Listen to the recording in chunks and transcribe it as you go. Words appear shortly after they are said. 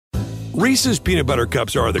Reese's peanut butter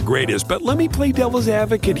cups are the greatest, but let me play devil's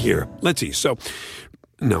advocate here. Let's see. So,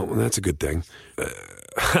 no, that's a good thing.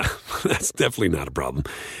 That's definitely not a problem.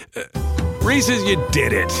 Reese's, you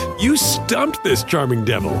did it. You stumped this charming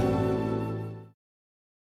devil.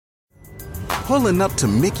 Pulling up to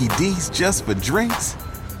Mickey D's just for drinks?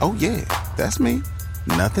 Oh yeah, that's me.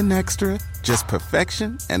 Nothing extra, just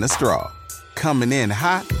perfection and a straw. Coming in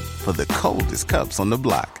hot for the coldest cups on the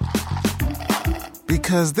block.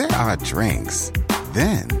 Because there are drinks.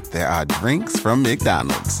 Then there are drinks from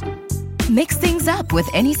McDonald's. Mix things up with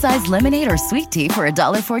any size lemonade or sweet tea for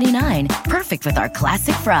 $1.49. Perfect with our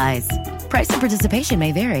classic fries. Price and participation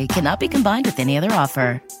may vary. Cannot be combined with any other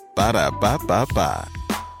offer. Ba-da-ba-ba-ba.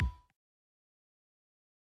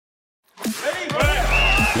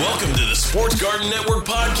 Welcome to the Sports Garden Network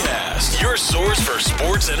podcast, your source for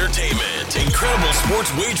sports entertainment. Incredible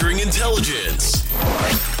sports wagering intelligence.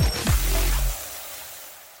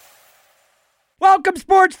 Welcome,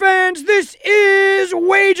 sports fans. This is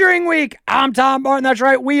Wagering Week. I'm Tom Barton. That's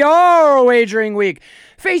right. We are Wagering Week.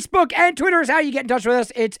 Facebook and Twitter is how you get in touch with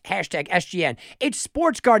us. It's hashtag SGN. It's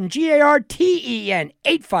Sports Garden, GARTEN,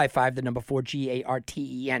 855, the number 4,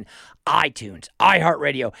 GARTEN, iTunes,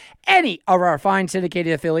 iHeartRadio, any of our fine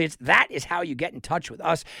syndicated affiliates. That is how you get in touch with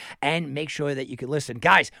us and make sure that you can listen.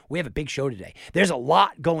 Guys, we have a big show today. There's a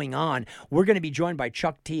lot going on. We're going to be joined by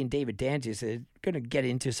Chuck T and David Danzis. Going to get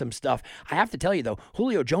into some stuff. I have to tell you, though,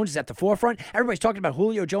 Julio Jones is at the forefront. Everybody's talking about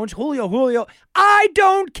Julio Jones. Julio. I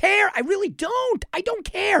don't care. I really don't. I don't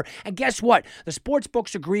care. And guess what? The sports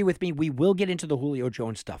books agree with me. We will get into the Julio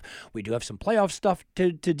Jones stuff. We do have some playoff stuff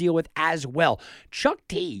to deal with as well. Chuck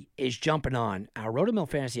T is jumping on our Roto-Mill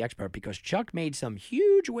fantasy expert because Chuck made some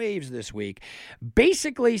huge waves this week,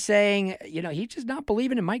 basically saying, he's just not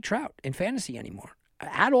believing in Mike Trout in fantasy anymore.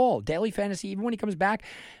 At all. Daily fantasy, even when he comes back.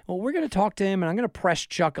 Well, we're going to talk to him, and I'm going to press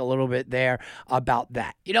Chuck a little bit there about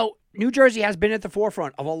that. New Jersey has been at the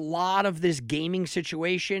forefront of a lot of this gaming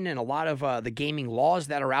situation and a lot of the gaming laws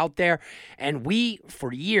that are out there. And we,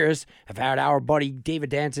 for years, have had our buddy David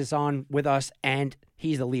Danzis on with us, and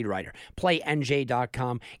he's the lead writer.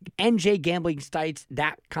 PlayNJ.com,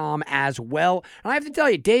 NJGamblingSites.com as well. And I have to tell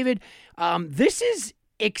you, David, this is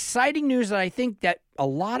exciting news that I think that a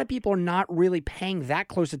lot of people are not really paying that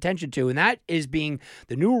close attention to, and that is being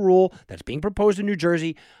the new rule that's being proposed in New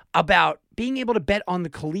Jersey about being able to bet on the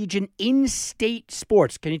collegiate in-state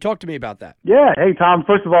sports. Can you talk to me about that? Yeah. Hey, Tom.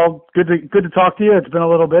 First of all, good to talk to you. It's been a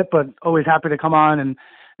little bit, but always happy to come on and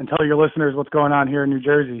tell your listeners what's going on here in New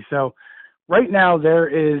Jersey. So right now there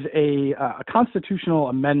is a constitutional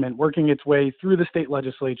amendment working its way through the state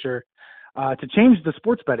legislature to change the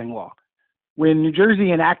sports betting law. When New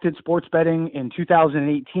Jersey enacted sports betting in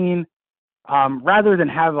 2018, rather than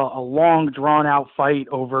have a long, drawn-out fight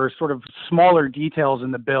over sort of smaller details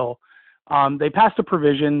in the bill, they passed a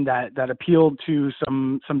provision that appealed to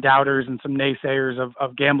some doubters and some naysayers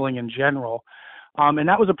of gambling in general. And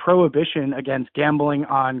that was a prohibition against gambling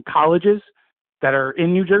on colleges that are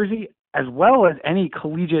in New Jersey, as well as any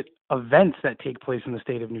collegiate events that take place in the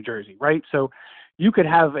state of New Jersey, right? So you could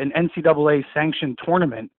have an NCAA-sanctioned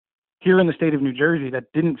tournament here in the state of New Jersey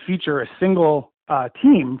that didn't feature a single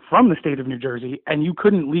team from the state of New Jersey, and you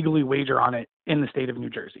couldn't legally wager on it in the state of New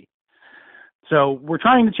Jersey. So we're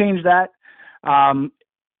trying to change that.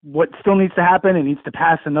 What still needs to happen, it needs to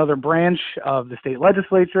pass another branch of the state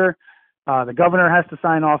legislature. The governor has to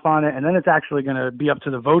sign off on it, and then it's actually going to be up to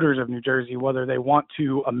the voters of New Jersey whether they want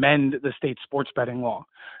to amend the state sports betting law.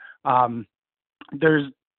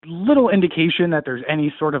 There's little indication that there's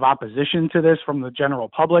any sort of opposition to this from the general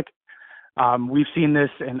public. We've seen this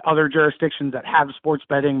in other jurisdictions that have sports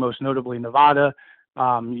betting, most notably Nevada.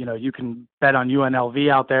 You can bet on UNLV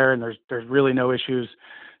out there, and there's really no issues.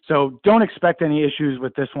 So don't expect any issues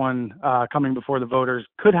with this one coming before the voters.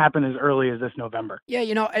 Could happen as early as this November.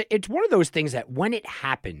 Yeah, it's one of those things that when it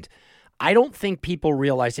happened, I don't think people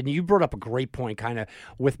realized, and you brought up a great point kind of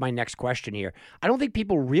with my next question here. I don't think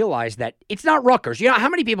people realize that it's not Rutgers. How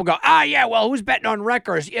many people go, who's betting on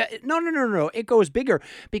Rutgers? Yeah, no. It goes bigger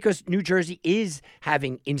because New Jersey is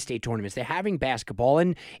having in-state tournaments. They're having basketball,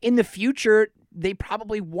 and in the future, they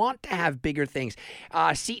probably want to have bigger things.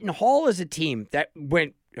 Seton Hall is a team that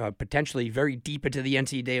went potentially very deep into the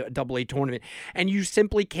NCAA tournament, and you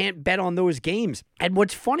simply can't bet on those games. And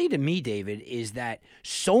what's funny to me, David, is that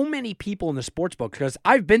so many people in the sports book, because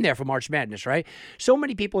I've been there for March Madness, right? So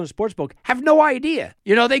many people in the sports book have no idea.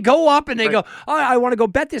 They go up and they go, I want to go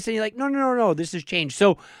bet this. And you're like, no, this has changed.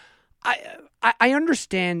 So I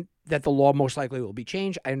understand that the law most likely will be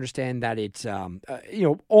changed. I understand that it's,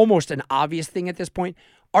 almost an obvious thing at this point.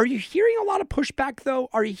 Are you hearing a lot of pushback, though?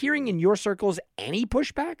 Are you hearing in your circles any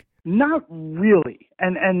pushback? Not really.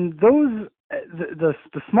 And those the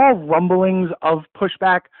small rumblings of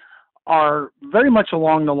pushback are very much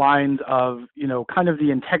along the lines of, kind of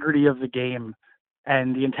the integrity of the game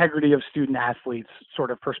and the integrity of student athletes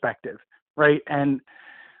sort of perspective, right? And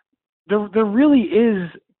there really is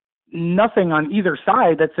nothing on either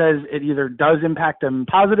side that says it either does impact them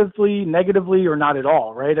positively, negatively, or not at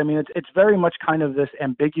all, right? I mean, it's very much kind of this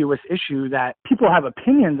ambiguous issue that people have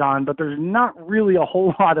opinions on, but there's not really a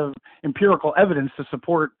whole lot of empirical evidence to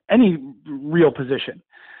support any real position.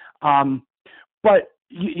 But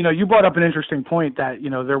you brought up an interesting point that,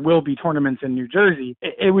 there will be tournaments in New Jersey.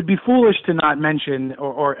 It would be foolish to not mention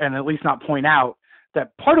and at least not point out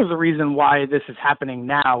that part of the reason why this is happening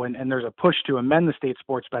now and there's a push to amend the state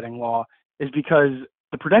sports betting law is because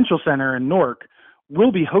the Prudential Center in Newark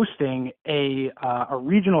will be hosting a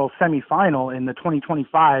regional semifinal in the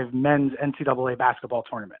 2025 men's NCAA basketball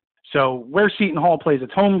tournament. So where Seton Hall plays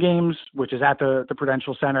its home games, which is at the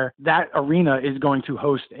Prudential Center, that arena is going to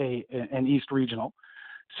host an East Regional.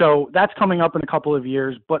 So that's coming up in a couple of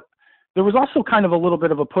years, but there was also kind of a little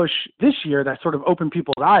bit of a push this year that sort of opened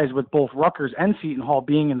people's eyes with both Rutgers and Seton Hall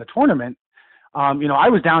being in the tournament. I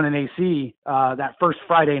was down in AC that first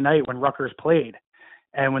Friday night when Rutgers played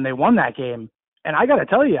and when they won that game. And I got to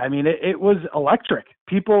tell you, I mean, it was electric.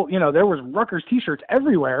 People, there was Rutgers t-shirts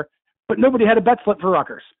everywhere, but nobody had a bet slip for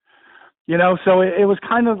Rutgers. So it was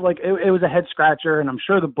kind of like, it was a head scratcher, and I'm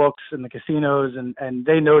sure the books and the casinos and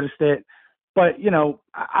they noticed it. But,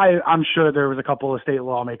 I'm sure there was a couple of state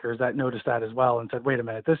lawmakers that noticed that as well and said, wait a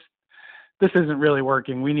minute, this isn't really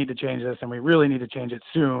working. We need to change this, and we really need to change it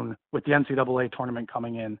soon with the NCAA tournament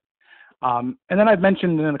coming in. And then I've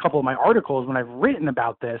mentioned in a couple of my articles when I've written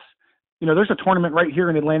about this, there's a tournament right here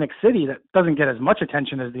in Atlantic City that doesn't get as much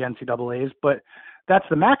attention as the NCAA's, but that's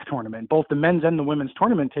the MAC tournament. Both the men's and the women's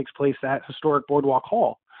tournament takes place at historic Boardwalk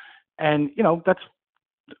Hall. And, that's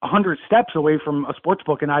 100 steps away from a sports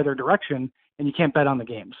book in either direction, and you can't bet on the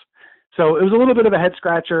games. So it was a little bit of a head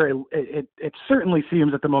scratcher. It certainly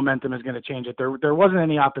seems that the momentum is going to change it. There wasn't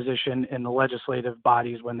any opposition in the legislative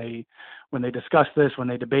bodies when they discussed this, when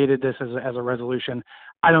they debated this as a resolution.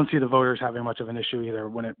 I don't see the voters having much of an issue either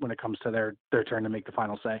when it comes to their turn to make the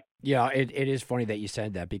final say. Yeah, it is funny that you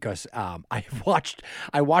said that because I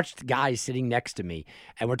watched guys sitting next to me,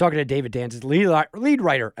 and we're talking to David Danzis, lead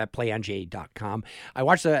writer at PlayNJ.com. I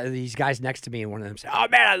watched these guys next to me, and one of them said, "Oh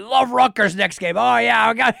man, I love Rutgers next game. Oh yeah,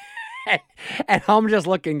 I got." And I'm just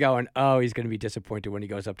looking, going, "Oh, he's going to be disappointed when he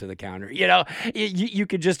goes up to the counter." You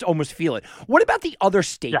could just almost feel it. What about the other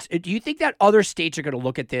states? Yeah. Do you think that other states are going to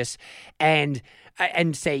look at this and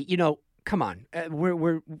say, come on,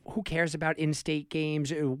 we're who cares about in-state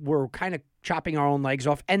games? We're kind of chopping our own legs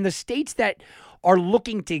off. And the states that are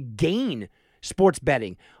looking to gain sports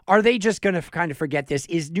betting, are they just going to kind of forget this?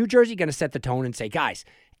 Is New Jersey going to set the tone and say, guys,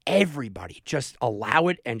 everybody just allow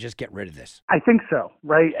it and just get rid of this? I think so,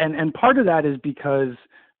 right? And part of that is because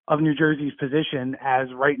of New Jersey's position as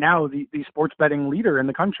right now the sports betting leader in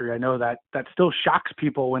the country. I know that still shocks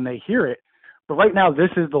people when they hear it, but right now this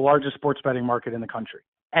is the largest sports betting market in the country.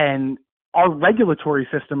 And our regulatory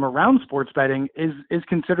system around sports betting is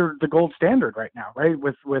considered the gold standard right now, right?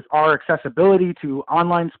 With our accessibility to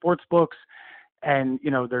online sports books, and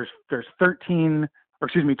there's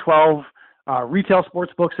 12 retail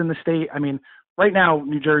sports books in the state. I mean, right now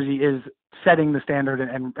New Jersey is setting the standard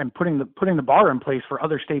and putting the bar in place for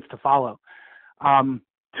other states to follow.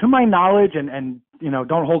 To my knowledge, and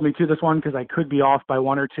don't hold me to this one because I could be off by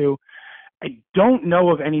one or two, I don't know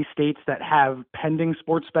of any states that have pending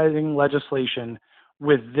sports betting legislation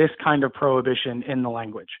with this kind of prohibition in the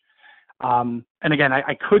language. And again,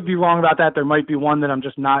 I could be wrong about that. There might be one that I'm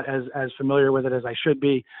just not as familiar with it as I should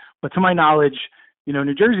be. But to my knowledge,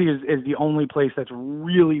 New Jersey is the only place that's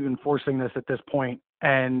really enforcing this at this point,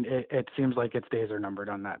 and it seems like its days are numbered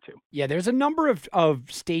on that too. Yeah, there's a number of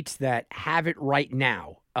states that have it right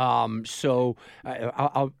now. So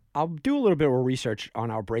I'll do a little bit of research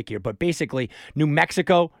on our break here, but basically New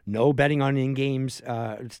Mexico, no betting on in-games,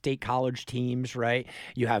 state college teams, right?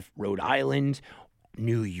 You have Rhode Island,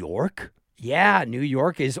 New York. Yeah, New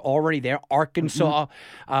York is already there. Arkansas.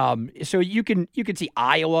 Mm-hmm. So you can see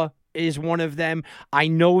Iowa is one of them. I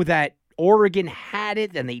know that Oregon had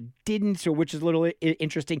it and they didn't, so which is a little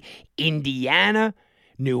interesting. Indiana,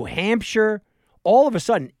 New Hampshire, all of a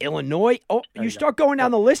sudden, Illinois. Oh, you start going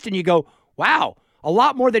down the list and you go, wow, a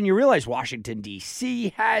lot more than you realize. Washington,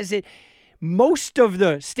 D.C. has it. Most of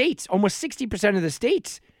the states, almost 60% of the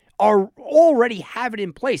states, already have it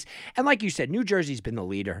in place. And like you said, New Jersey's been the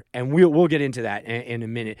leader, and we'll get into that in a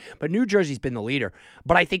minute. But New Jersey's been the leader.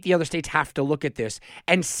 But I think the other states have to look at this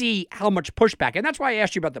and see how much pushback. And that's why I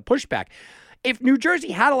asked you about the pushback. If New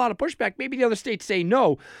Jersey had a lot of pushback, maybe the other states say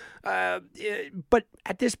no. But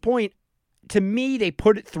at this point, to me, they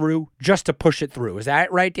put it through just to push it through. Is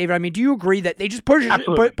that right, David? I mean, do you agree that they just put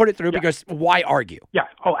it through because why argue? Yeah.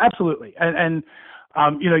 Oh, absolutely. And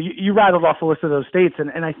you rattled off a list of those states,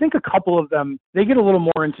 and I think a couple of them, they get a little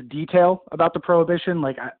more into detail about the prohibition.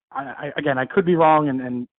 Like, I could be wrong,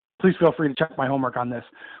 and please feel free to check my homework on this.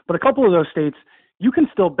 But a couple of those states, you can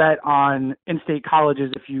still bet on in-state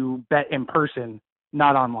colleges if you bet in person,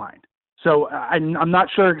 not online. So I'm not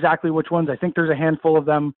sure exactly which ones. I think there's a handful of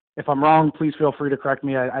them. If I'm wrong, please feel free to correct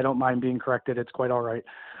me. I don't mind being corrected. It's quite all right.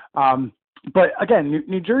 But again,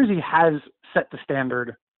 New Jersey has set the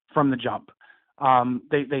standard from the jump.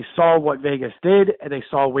 They saw what Vegas did, and they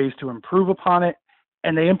saw ways to improve upon it,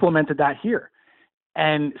 and they implemented that here.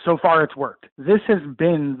 And so far it's worked. This has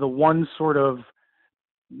been the one sort of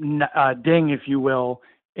ding, if you will,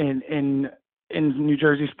 in New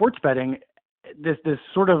Jersey sports betting, this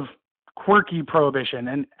sort of quirky prohibition.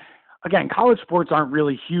 And again, college sports aren't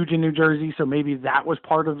really huge in New Jersey, so maybe that was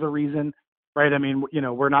part of the reason, right? I mean,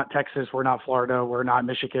 we're not Texas, we're not Florida, we're not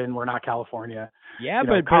Michigan, we're not California. Yeah,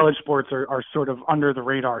 but college sports are sort of under the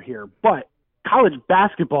radar here. But college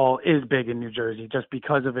basketball is big in New Jersey just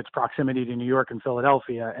because of its proximity to New York and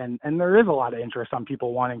Philadelphia. And there is a lot of interest on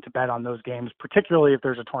people wanting to bet on those games, particularly if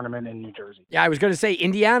there's a tournament in New Jersey. Yeah, I was going to say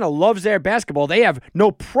Indiana loves their basketball. They have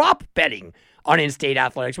no prop betting on in-state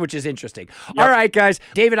athletics, which is interesting. Yep. All right, guys.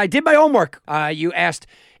 David, I did my homework. You asked,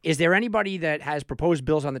 is there anybody that has proposed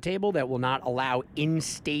bills on the table that will not allow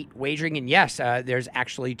in-state wagering? And yes, there's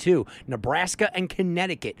actually two. Nebraska and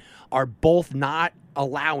Connecticut are both not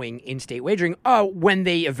allowing in-state wagering when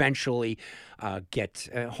they eventually get,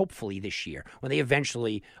 hopefully this year, when they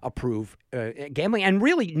eventually approve gambling. And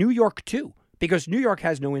really, New York, too. Because New York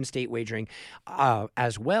has no in-state wagering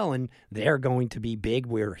as well, and they're going to be big.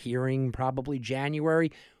 We're hearing probably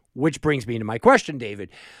January, which brings me to my question,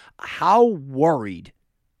 David. How worried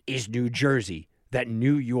is New Jersey that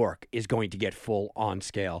New York is going to get full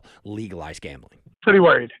on-scale legalized gambling? Pretty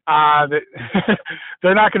worried.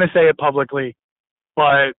 They're not going to say it publicly,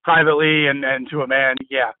 but privately and to a man,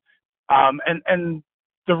 yeah. And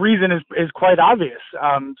the reason is quite obvious.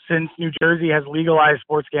 Since New Jersey has legalized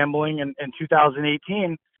sports gambling in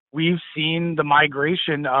 2018, we've seen the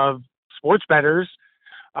migration of sports bettors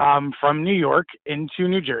from New York into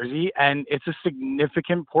New Jersey, and it's a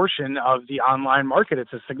significant portion of the online market.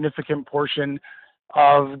 It's a significant portion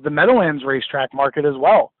of the Meadowlands racetrack market as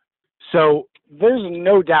well. So there's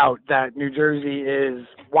no doubt that New Jersey is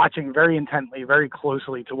watching very intently, very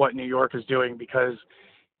closely to what New York is doing, because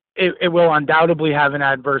it will undoubtedly have an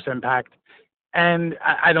adverse impact. And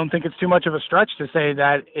I don't think it's too much of a stretch to say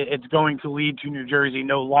that it's going to lead to New Jersey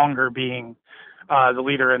no longer being the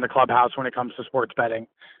leader in the clubhouse when it comes to sports betting.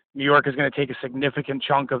 New York is going to take a significant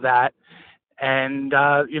chunk of that. And,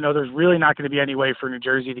 there's really not going to be any way for New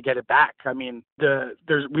Jersey to get it back. I mean,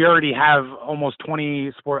 we already have almost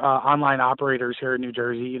 20 online operators here in New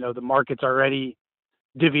Jersey. The market's already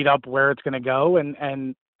divvied up where it's going to go.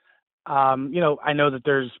 And I know that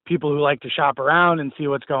there's people who like to shop around and see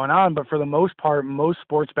what's going on, but for the most part, most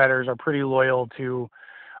sports bettors are pretty loyal to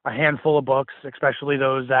a handful of books, especially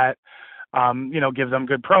those that, give them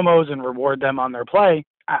good promos and reward them on their play.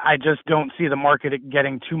 I just don't see the market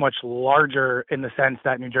getting too much larger in the sense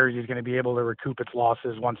that New Jersey is going to be able to recoup its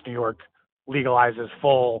losses once New York legalizes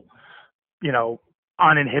full,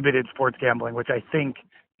 uninhibited sports gambling, which I think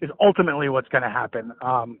is ultimately what's going to happen.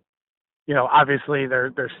 Obviously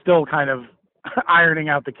they're still kind of ironing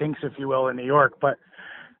out the kinks, if you will, in New York, but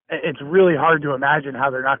it's really hard to imagine how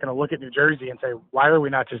they're not going to look at New Jersey and say, why are we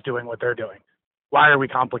not just doing what they're doing? Why are we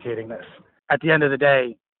complicating this? At the end of the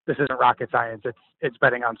day, this isn't rocket science. It's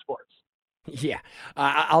betting on sports. Yeah.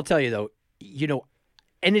 I'll tell you though,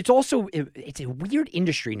 and it's a weird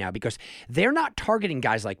industry now because they're not targeting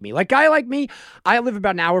guys like me. Like guy like me, I live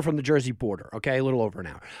about an hour from the Jersey border, okay? A little over an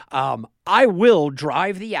hour. I will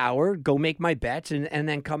drive the hour, go make my bets, and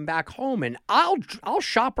then come back home. And I'll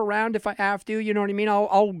shop around if I have to, you know what I mean?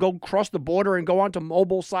 I'll go cross the border and go onto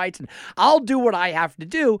mobile sites, and I'll do what I have to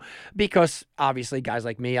do because obviously guys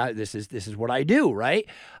like me, this is what I do, right?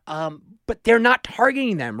 But they're not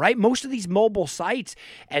targeting them, right? Most of these mobile sites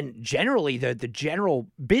and generally the general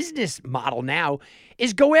business model now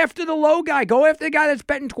is go after the low guy, go after the guy that's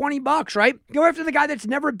betting $20, right? Go after the guy that's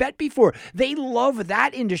never bet before. They love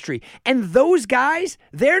that industry. And those guys,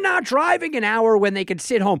 they're not driving an hour when they can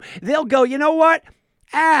sit home. They'll go, you know what?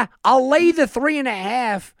 I'll lay the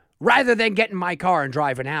 3.5 rather than get in my car and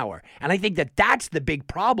drive an hour. And I think that that's the big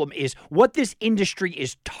problem, is what this industry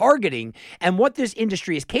is targeting and what this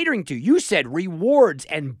industry is catering to. You said rewards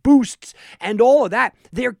and boosts and all of that.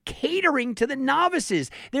 They're catering to the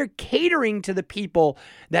novices. They're catering to the people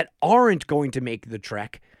that aren't going to make the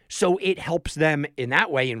trek. So it helps them in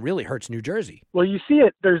that way and really hurts New Jersey. Well, you see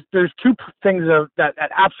it. There's two things that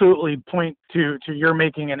absolutely point to you're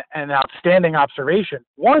making an outstanding observation.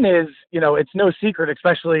 One is, it's no secret,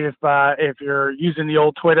 especially if you're using the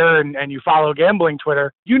old Twitter and you follow gambling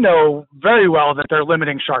Twitter, you know very well that they're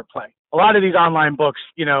limiting sharp play. A lot of these online books,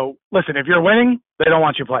 listen, if you're winning, they don't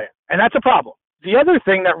want you playing. And that's a problem. The other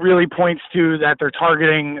thing that really points to that they're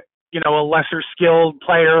targeting a lesser skilled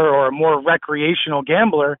player or a more recreational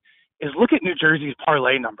gambler is look at New Jersey's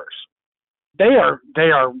parlay numbers. They are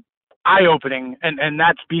eye-opening, and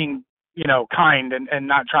that's being, kind and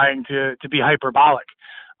not trying to be hyperbolic.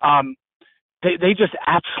 They just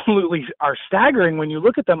absolutely are staggering when you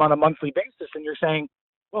look at them on a monthly basis and you're saying,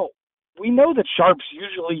 well, we know that sharps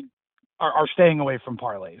usually are staying away from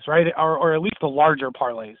parlays, right? Or at least the larger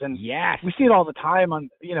parlays. And yes, we see it all the time on,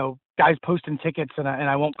 guys posting tickets, and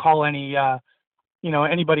I won't call any,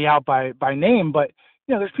 anybody out by name, but,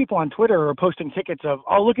 there's people on Twitter who are posting tickets of,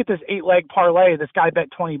 oh, look at this 8-leg parlay. This guy bet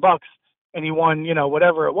 $20 and he won,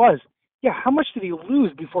 whatever it was. Yeah. How much did he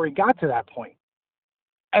lose before he got to that point?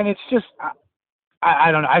 And it's just,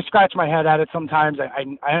 I don't know. I scratch my head at it sometimes.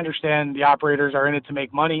 I understand the operators are in it to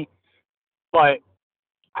make money, but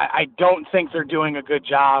I don't think they're doing a good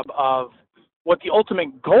job of what the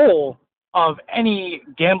ultimate goal of any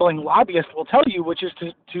gambling lobbyist will tell you, which is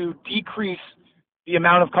to decrease the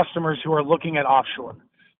amount of customers who are looking at offshore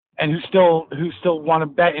and who still want to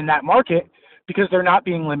bet in that market because they're not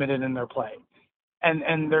being limited in their play.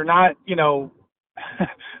 And they're not,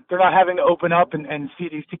 they're not having to open up and see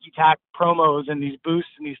these ticky-tack promos and these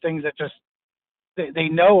boosts and these things that just they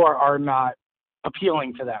know are not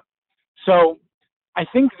appealing to them. So I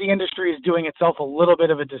think the industry is doing itself a little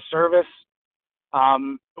bit of a disservice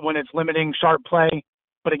when it's limiting sharp play.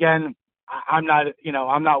 But again, I'm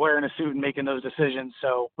not wearing a suit and making those decisions.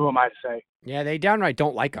 So who am I to say? Yeah, they downright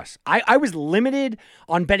don't like us. I was limited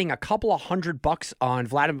on betting a couple of $100 on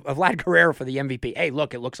Vlad Guerrero for the MVP. Hey,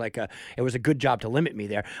 look, it looks like it was a good job to limit me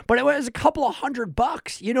there, but it was a couple of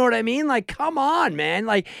 $100. You know what I mean? Like, come on, man.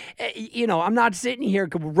 Like, I'm not sitting here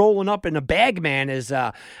rolling up in a bag, man, as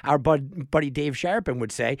our buddy Dave Sharpin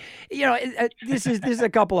would say. This is a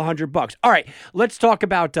couple of $100. All right, let's talk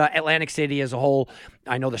about Atlantic City as a whole.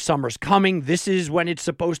 I know the summer's coming. This is when it's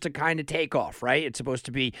supposed to kind of take off, right? It's supposed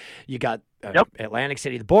to be, you got Atlantic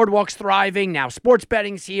City, the boardwalk's thriving. Now sports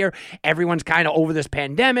betting's here. Everyone's kind of over this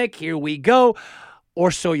pandemic. Here we go. Or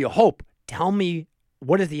so you hope. Tell me,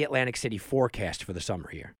 what is the Atlantic City forecast for the summer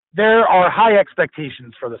here? There are high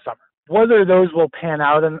expectations for the summer. Whether those will pan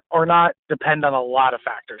out or not depend on a lot of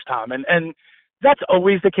factors, Tom. And that's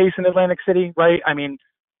always the case in Atlantic City, right? I mean,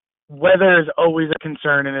 weather is always a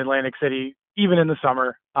concern in Atlantic City, even in the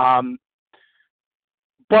summer. But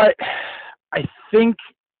I think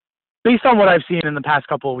based on what I've seen in the past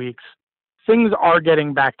couple of weeks, things are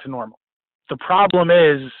getting back to normal. The problem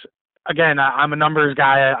is, again, I'm a numbers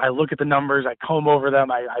guy. I look at the numbers. I comb over them.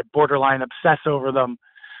 I borderline obsess over them.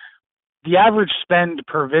 The average spend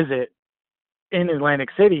per visit in Atlantic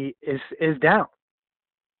City is down.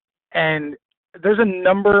 And there's a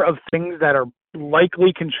number of things that are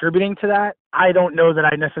likely contributing to that. I don't know that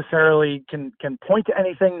I necessarily can point to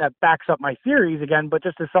anything that backs up my theories again, but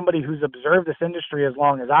just as somebody who's observed this industry as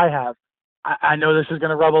long as I have, I know this is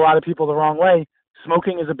going to rub a lot of people the wrong way.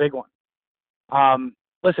 Smoking is a big one.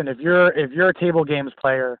 Listen, if you're a table games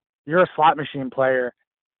player, you're a slot machine player,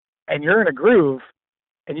 and you're in a groove,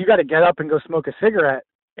 and you got to get up and go smoke a cigarette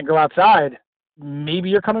and go outside, maybe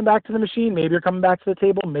you're coming back to the machine, maybe you're coming back to the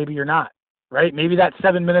table, maybe you're not. Right? Maybe that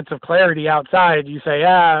 7 minutes of clarity outside, you say,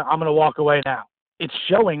 I'm going to walk away now. It's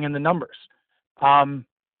showing in the numbers.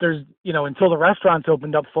 There's, until the restaurants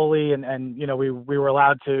opened up fully and we were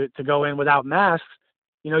allowed to go in without masks,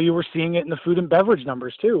 you were seeing it in the food and beverage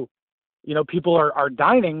numbers too. People are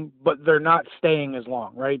dining, but they're not staying as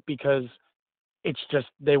long, right? Because it's just,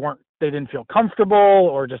 they didn't feel comfortable,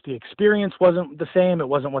 or just the experience wasn't the same. It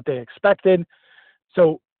wasn't what they expected.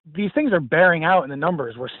 So these things are bearing out in the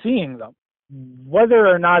numbers. We're seeing them. Whether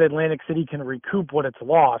or not Atlantic City can recoup what it's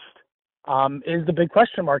lost is the big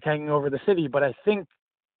question mark hanging over the city. But I think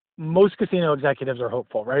most casino executives are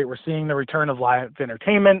hopeful, right? We're seeing the return of live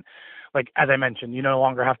entertainment. Like, as I mentioned, you no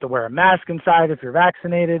longer have to wear a mask inside if you're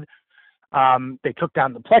vaccinated. They took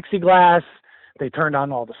down the plexiglass. They turned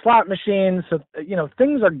on all the slot machines. So,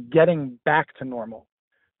 things are getting back to normal.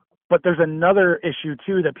 But there's another issue,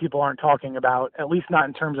 too, that people aren't talking about, at least not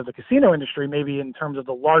in terms of the casino industry, maybe in terms of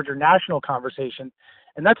the larger national conversation,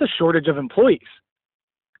 and that's a shortage of employees.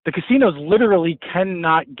 The casinos literally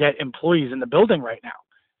cannot get employees in the building right now.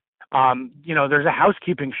 There's a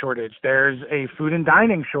housekeeping shortage. There's a food and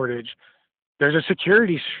dining shortage. There's a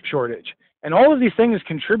security shortage. And all of these things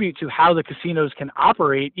contribute to how the casinos can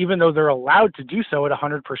operate, even though they're allowed to do so at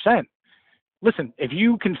 100%. Listen, if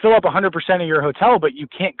you can fill up 100% of your hotel, but you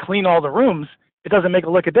can't clean all the rooms, it doesn't make a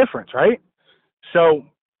lick of difference, right? So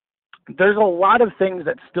there's a lot of things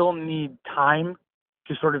that still need time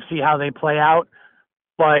to sort of see how they play out.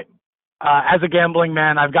 But as a gambling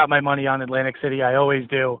man, I've got my money on Atlantic City. I always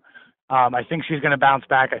do. I think she's going to bounce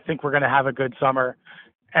back. I think we're going to have a good summer.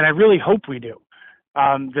 And I really hope we do.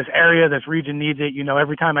 This area, this region needs it.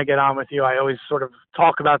 Every time I get on with you, I always sort of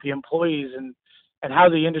talk about the employees and how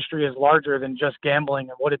the industry is larger than just gambling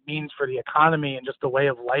and what it means for the economy and just the way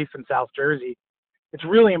of life in South Jersey. It's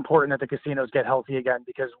really important that the casinos get healthy again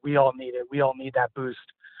because we all need it. We all need that boost,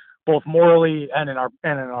 both morally and in our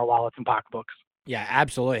wallets and pocketbooks. Yeah,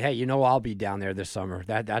 absolutely. Hey, I'll be down there this summer.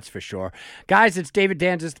 That's for sure. Guys, it's David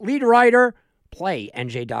Danzis, lead writer,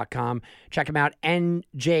 PlayNJ.com. Check him out,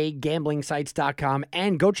 NJGamblingSites.com.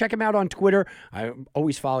 And go check him out on Twitter. I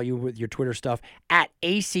always follow you with your Twitter stuff, at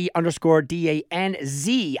AC_DANZIS.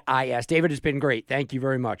 David, it's been great. Thank you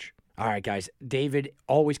very much. All right, guys. David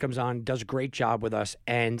always comes on, does a great job with us.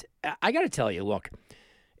 And I got to tell you, look,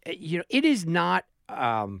 it is not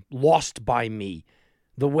lost by me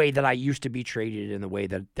the way that I used to be traded and the way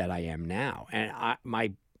that I am now. And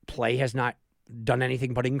my play has not done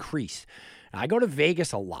anything but increase. I go to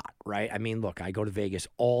Vegas a lot, right? I mean, look, I go to Vegas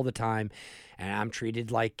all the time, and I'm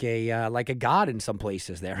treated like a god in some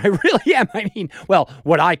places there. I really am. I mean, well,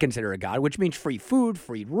 what I consider a god, which means free food,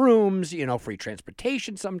 free rooms, free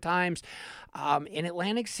transportation sometimes. In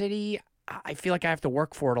Atlantic City, I feel like I have to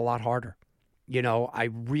work for it a lot harder. I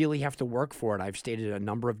really have to work for it. I've stayed at a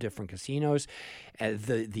number of different casinos.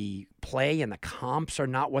 The play and the comps are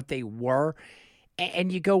not what they were.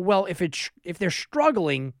 And you go, well, if they're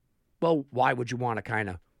struggling, well, why would you want to kind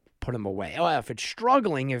of put them away? Well, if it's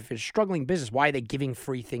struggling business, why are they giving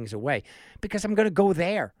free things away? Because I'm going to go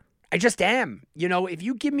there. I just am. If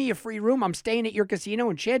you give me a free room, I'm staying at your casino,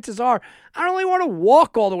 and chances are I don't really want to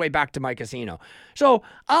walk all the way back to my casino. So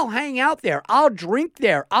I'll hang out there. I'll drink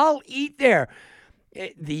there. I'll eat there.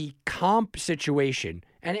 The comp situation,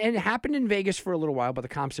 and it happened in Vegas for a little while, but the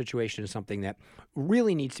comp situation is something that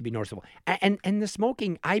really needs to be noticeable. And the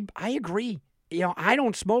smoking, I agree. I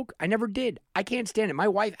don't smoke. I never did. I can't stand it. My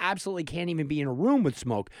wife absolutely can't even be in a room with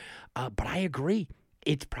smoke. But I agree.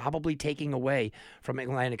 It's probably taking away from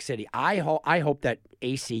Atlantic City. I hope that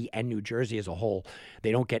AC and New Jersey as a whole,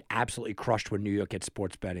 they don't get absolutely crushed when New York gets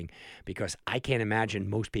sports betting, because I can't imagine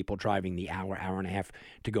most people driving the hour and a half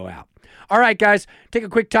to go out. All right, guys, take a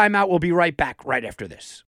quick time out. We'll be right back right after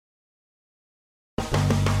this.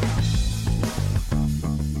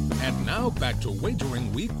 And now back to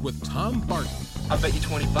Wagering Week with Tom Barton. I'll bet you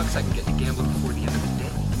 $20 I can get you gambling before the end of the day.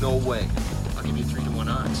 No way. I'll give you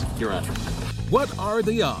 3-to-1 odds. You're on. What are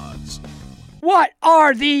the odds? What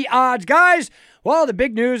are the odds, guys? Well, the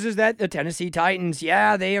big news is that the Tennessee Titans,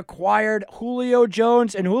 they acquired Julio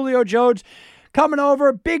Jones, and Julio Jones coming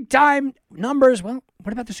over, big-time numbers. Well,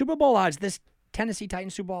 what about the Super Bowl odds? This Tennessee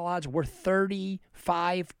Titans Super Bowl odds were 35-1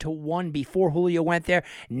 before Julio went there.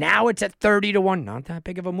 Now it's at 30-1. Not that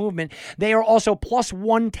big of a movement. They are also plus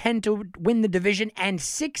 110 to win the division and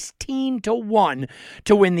 16-1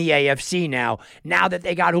 to win the AFC now. Now that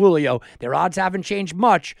they got Julio, their odds haven't changed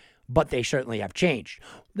much, but they certainly have changed.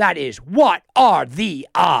 That is, what are the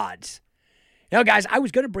odds? Guys, I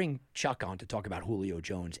was going to bring Chuck on to talk about Julio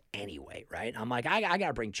Jones anyway, right? I'm like, I got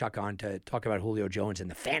to bring Chuck on to talk about Julio Jones and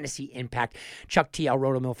the fantasy impact. Chuck T.L.,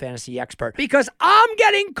 Rotomill fantasy expert, because I'm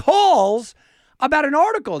getting calls about an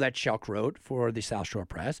article that Chuck wrote for the South Shore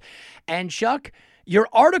Press. And Chuck, your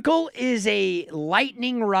article is a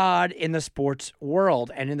lightning rod in the sports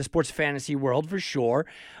world and in the sports fantasy world for sure,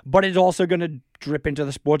 but it's also going to drip into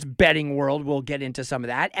the sports betting world. We'll get into some of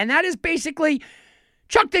that. And that is basically,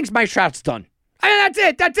 Chuck thinks Mike Trout's done. I mean,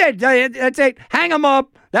 that's it. Hang him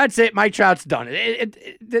up. That's it. Mike Trout's done.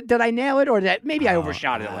 Did I nail it, or maybe I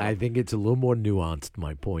overshot it? I think it's a little more nuanced,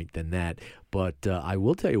 my point, than that. But I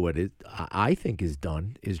will tell you what I think is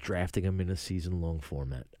done is drafting him in a season-long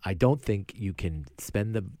format. I don't think you can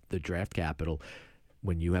spend the draft capital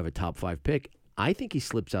when you have a top 5 pick. I think he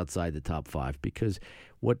slips outside the top 5 because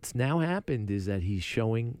what's now happened is that he's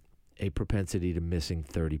showing a propensity to missing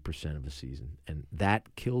 30% of a season, and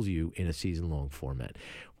that kills you in a season-long format.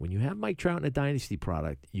 When you have Mike Trout in a dynasty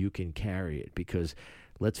product, you can carry it because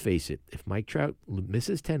let's face it, if Mike Trout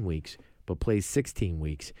misses 10 weeks but plays 16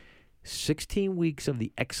 weeks, 16 weeks of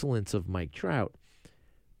the excellence of Mike Trout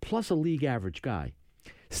plus a league average guy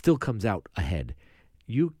still comes out ahead.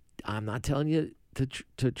 I'm not telling you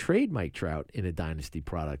to trade Mike Trout in a dynasty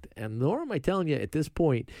product, and nor am I telling you at this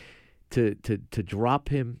point to drop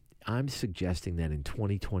him. I'm suggesting that in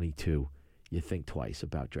 2022 you think twice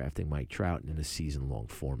about drafting Mike Trout in a season-long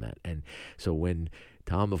format. And so when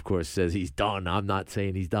Tom, of course, says he's done, I'm not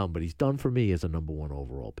saying he's done, but he's done for me as a number 1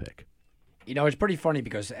 overall pick. You know, it's pretty funny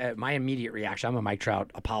because my immediate reaction, I'm a Mike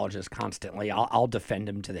Trout apologist constantly. I'll defend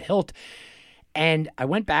him to the hilt. And I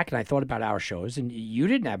went back and I thought about our shows, and you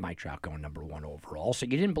didn't have Mike Trout going number 1 overall, so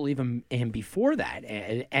you didn't believe him before that.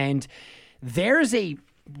 And there's a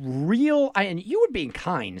real, and you were being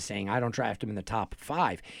kind saying I don't draft him in the top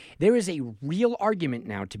 5. There is a real argument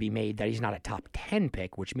now to be made that he's not a top 10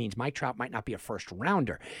 pick, which means Mike Trout might not be a first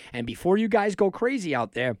rounder. And before you guys go crazy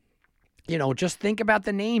out there, you know, just think about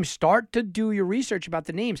the names. Start to do your research about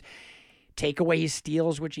the names. Take away his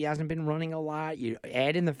steals, which he hasn't been running a lot. You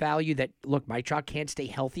add in the value that, look, Mike Trout can't stay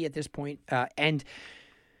healthy at this point. And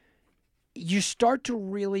you start to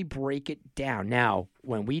really break it down. Now,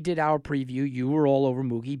 when we did our preview, you were all over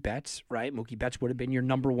Mookie Betts, right? Mookie Betts would have been your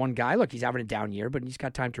number 1 guy. Look, he's having a down year, but he's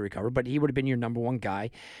got time to recover. But he would have been your number 1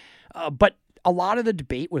 guy. But a lot of the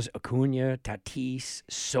debate was Acuna, Tatis,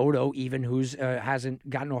 Soto, even who's hasn't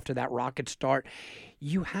gotten off to that rocket start.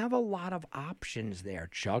 You have a lot of options there,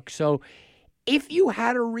 Chuck. So if you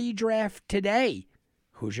had a redraft today,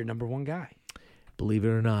 who's your number 1 guy? Believe it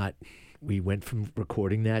or not, we went from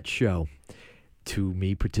recording that show to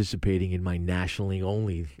me participating in my nationally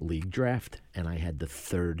only league draft, and I had the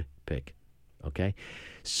 3rd pick. Okay?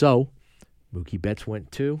 So Mookie Betts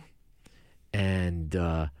went 2, and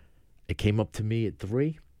it came up to me at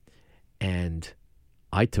 3, and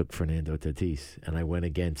I took Fernando Tatis, and I went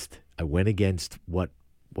against what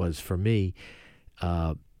was for me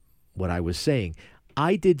what I was saying.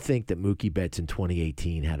 I did think that Mookie Betts in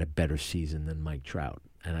 2018 had a better season than Mike Trout,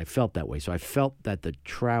 and I felt that way. So I felt that the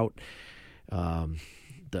Trout,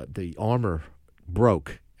 the armor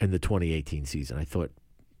broke in the 2018 season. I thought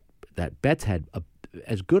that Betts had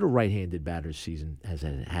as good a right-handed batter's season as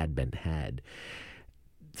it had been had.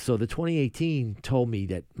 So the 2018 told me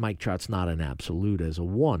that Mike Trout's not an absolute as a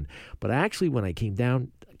 1. But actually, when I came down,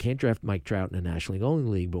 I can't draft Mike Trout in a National League only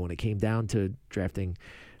league, but when it came down to drafting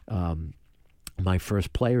my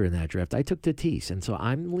first player in that draft, I took Tatis. And so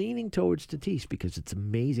I'm leaning towards Tatis because it's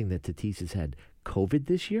amazing that Tatis has had COVID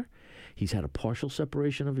this year. He's had a partial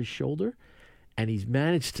separation of his shoulder, and he's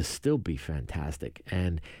managed to still be fantastic.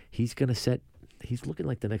 And he's going to he's looking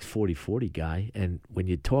like the next 40-40 guy. And when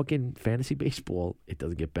you're talking fantasy baseball, it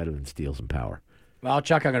doesn't get better than steals and power. Well,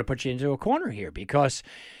 Chuck, I'm going to put you into a corner here because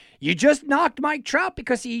you just knocked Mike Trout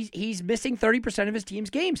because he's missing 30% of his team's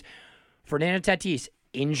games. Fernando Tatis,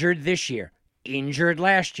 injured this year, injured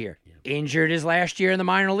last year, injured his last year in the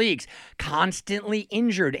minor leagues, constantly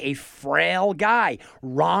injured, a frail guy.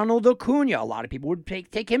 Ronald Acuna, a lot of people would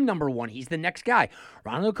take him number 1. He's the next guy.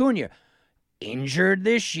 Ronald Acuna, injured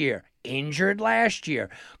this year, injured last year.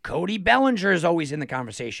 Cody Bellinger is always in the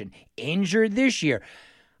conversation, injured this year.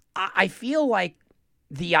 I feel like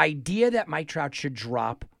the idea that Mike Trout should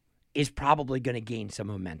drop is probably going to gain some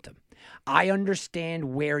momentum. I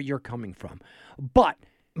understand where you're coming from, but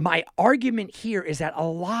my argument here is that a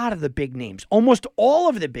lot of the big names, almost all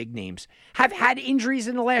of the big names, have had injuries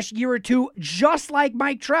in the last year or two, just like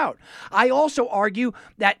Mike Trout. I also argue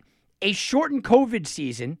that a shortened COVID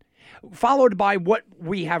season, followed by what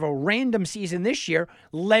we have a random season this year,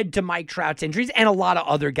 led to Mike Trout's injuries and a lot of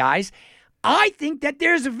other guys. I think that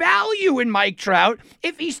there's value in Mike Trout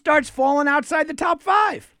if he starts falling outside the top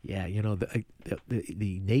 5. Yeah, you know,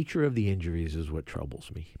 the nature of the injuries is what troubles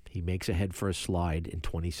me. He makes a head-first slide in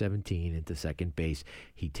 2017 into second base.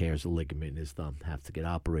 He tears a ligament in his thumb, has to get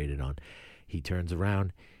operated on. He turns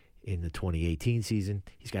around in the 2018 season.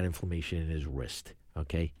 He's got inflammation in his wrist.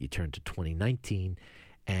 Okay, you turn to 2019,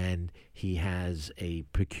 and he has a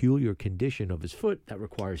peculiar condition of his foot that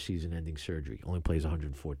requires season-ending surgery. Only plays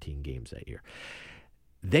 114 games that year.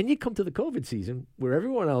 Then you come to the COVID season where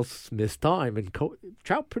everyone else missed time, and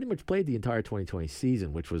Trout pretty much played the entire 2020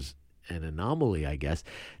 season, which was an anomaly, I guess.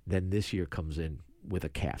 Then this year comes in with a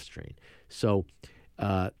calf strain. So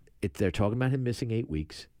they're talking about him missing 8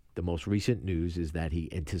 weeks. The most recent news is that he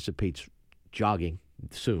anticipates jogging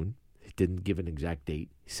soon. He didn't give an exact date.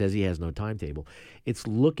 He says he has no timetable. It's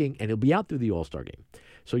looking, and he'll be out through the All-Star game.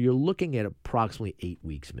 So you're looking at approximately 8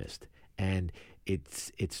 weeks missed. And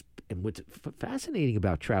and what's fascinating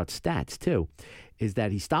about Trout's stats, too, is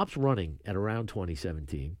that he stops running at around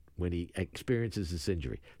 2017, when he experiences this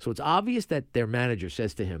injury. So it's obvious that their manager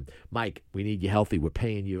says to him, Mike, we need you healthy. We're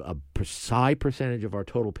paying you a high percentage of our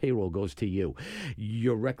total payroll goes to you.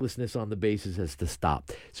 Your recklessness on the bases has to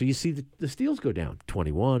stop. So you see the steals go down,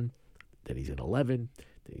 21, then he's at 11,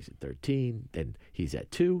 then he's at 13, then he's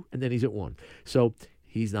at 2, and then he's at 1. So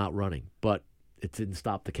he's not running, but it didn't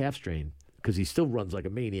stop the calf strain because he still runs like a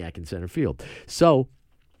maniac in center field. So,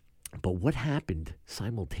 but what happened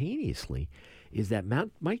simultaneously is that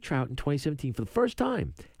Mike Trout in 2017, for the first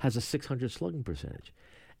time, has a 600 slugging percentage.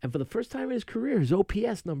 And for the first time in his career, his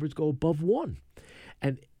OPS numbers go above 1.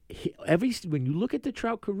 And when you look at the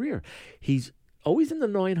Trout career, he's always in the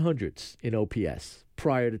 900s in OPS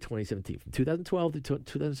prior to 2017, from 2012 to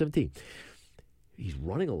 2017. He's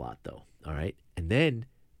running a lot, though, all right? And then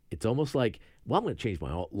it's almost like, well, I'm going to change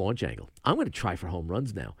my launch angle. I'm going to try for home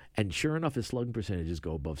runs now. And sure enough, his slugging percentages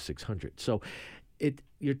go above 600. So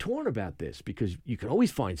you're torn about this because you can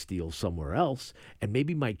always find steals somewhere else, and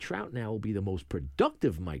maybe Mike Trout now will be the most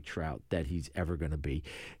productive Mike Trout that he's ever going to be.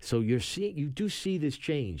 So you do see this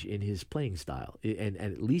change in his playing style, and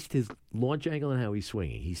at least his launch angle and how he's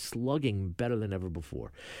swinging. He's slugging better than ever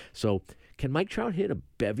before. So can Mike Trout hit a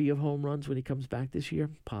bevy of home runs when he comes back this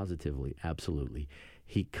year? Positively, absolutely.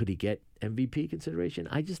 Could he get MVP consideration?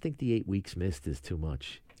 I just think the 8 weeks missed is too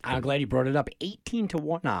much. I'm glad you brought it up.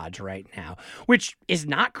 18-1 odds right now, which is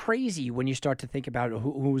not crazy when you start to think about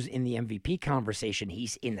who's in the MVP conversation.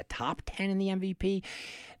 He's in the top 10 in the MVP.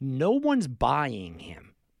 No one's buying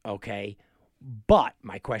him, okay? But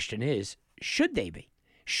my question is, should they be?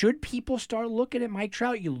 Should people start looking at Mike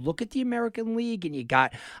Trout? You look at the American League, and you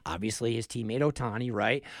got, obviously, his teammate Ohtani,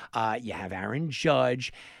 right? You have Aaron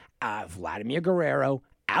Judge, Vladimir Guerrero.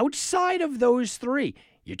 Outside of those three,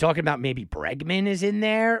 you're talking about maybe Bregman is in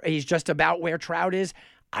there. He's just about where Trout is.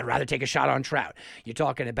 I'd rather take a shot on Trout. You're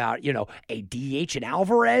talking about, a DH and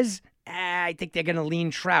Alvarez. I think they're going to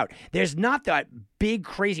lean Trout. There's not that big,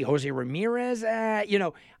 crazy Jose Ramirez.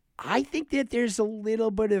 I think that there's a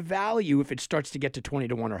little bit of value if it starts to get to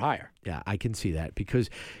 20-1 or higher. Yeah, I can see that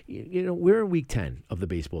because, we're in week 10 of the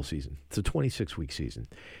baseball season. It's a 26-week season.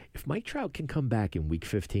 If Mike Trout can come back in week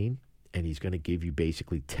 15, and he's going to give you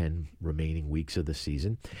basically 10 remaining weeks of the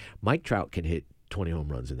season, Mike Trout can hit 20 home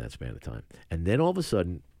runs in that span of time. And then all of a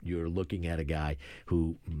sudden, you're looking at a guy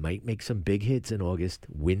who might make some big hits in August,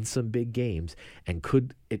 win some big games, and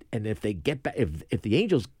if they get back, if the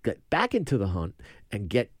Angels get back into the hunt and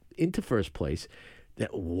get into first place,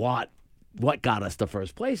 that what got us to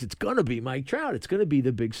first place? It's going to be Mike Trout. It's going to be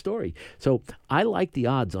the big story. So I like the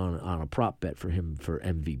odds on a prop bet for him for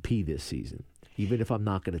MVP this season, even if I'm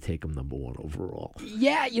not going to take him number 1 overall.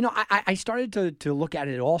 Yeah, I started to look at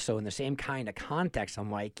it also in the same kind of context.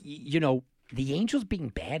 I'm like, the Angels being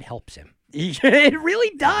bad helps him. It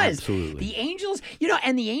really does. Absolutely. The Angels,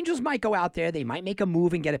 and the Angels might go out there, they might make a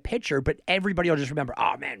move and get a pitcher, but everybody will just remember,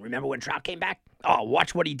 oh, man, remember when Trout came back? Oh,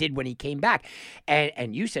 watch what he did when he came back.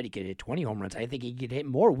 And you said he could hit 20 home runs. I think he could hit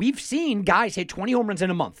more. We've seen guys hit 20 home runs in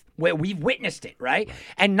a month where we've witnessed it, right?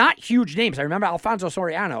 And not huge names. I remember Alfonso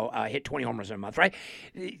Soriano hit 20 home runs in a month, right?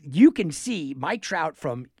 You can see Mike Trout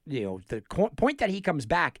from, the point that he comes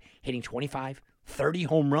back hitting 25, 30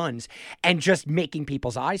 home runs and just making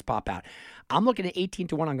people's eyes pop out. I'm looking at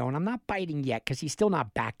 18-1. I'm going, I'm not biting yet because he's still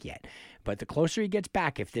not back yet. But the closer he gets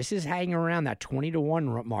back, if this is hanging around that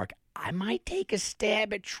 20-1 mark, I might take a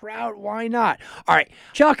stab at Trout. Why not? All right,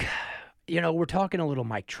 Chuck, we're talking a little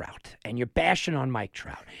Mike Trout, and you're bashing on Mike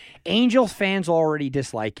Trout. Angels fans already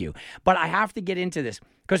dislike you, but I have to get into this.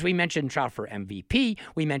 Because we mentioned Trout for MVP.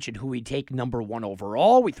 We mentioned who we'd take number 1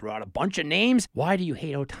 overall. We threw out a bunch of names. Why do you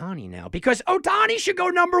hate Ohtani now? Because Ohtani should go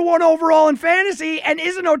number 1 overall in fantasy. And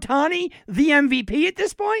isn't Ohtani the MVP at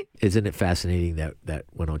this point? Isn't it fascinating that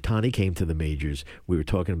when Ohtani came to the majors, we were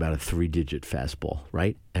talking about a 3-digit fastball,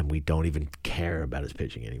 right? And we don't even care about his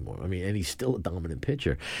pitching anymore. I mean, and he's still a dominant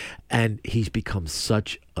pitcher. And he's become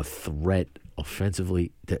such a threat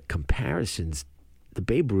offensively that comparisons, the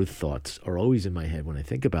Babe Ruth thoughts are always in my head when I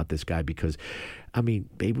think about this guy because,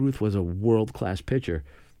 Babe Ruth was a world-class pitcher,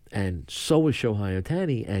 and so was Shohei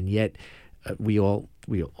Ohtani, and yet all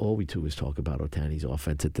we do is talk about Ohtani's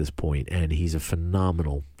offense at this point, and he's a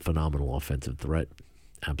phenomenal offensive threat.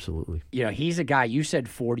 Absolutely. He's a guy, you said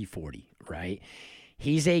 40-40, right?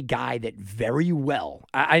 He's a guy that very well,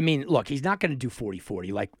 look, he's not going to do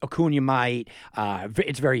 40-40 like Acuna might.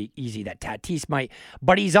 It's very easy that Tatis might.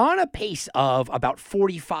 But he's on a pace of about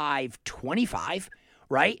 45-25,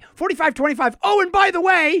 right? 45-25. Oh, and by the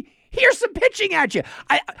way, here's some pitching at you.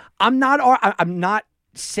 I'm not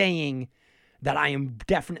saying that I am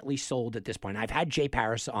definitely sold at this point. I've had Jay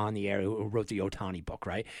Paris on the air who wrote the Ohtani book,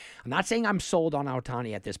 right? I'm not saying I'm sold on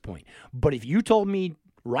Ohtani at this point, but if you told me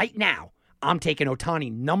right now I'm taking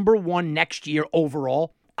Ohtani number 1 next year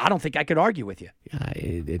overall, I don't think I could argue with you. Yeah,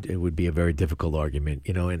 it would be a very difficult argument,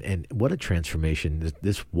 and what a transformation.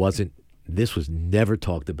 This was never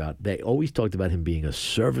talked about. They always talked about him being a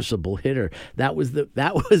serviceable hitter. That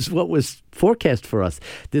was what was forecast for us.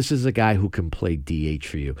 This is a guy who can play DH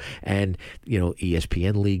for you. And,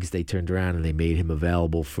 ESPN leagues, they turned around and they made him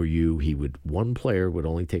available for you. One player would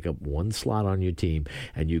only take up 1 slot on your team,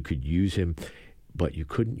 and you could use him, but you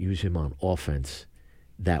couldn't use him on offense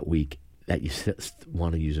that week that you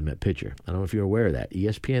want to use him at pitcher. I don't know if you're aware of that.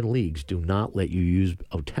 ESPN leagues do not let you use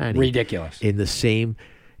Ohtani. Ridiculous. In the same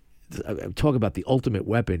talk about the ultimate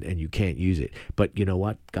weapon, and you can't use it. But you know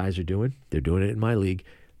what guys are doing? They're doing it in my league.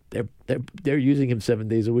 They're using him 7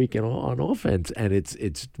 days a week on offense, and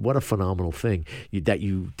it's what a phenomenal thing you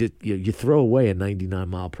throw away a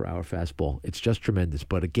 99-mile-per-hour fastball. It's just tremendous.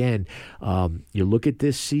 But again, you look at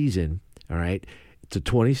this season. All right, it's a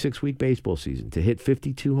 26-week baseball season. To hit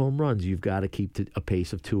 52 home runs, you've got to keep a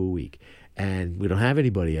pace of 2 a week, and we don't have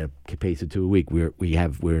anybody at a pace of 2 a week. We're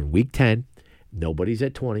in week 10. Nobody's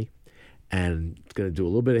at 20. And it's going to do a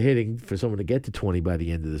little bit of hitting for someone to get to 20 by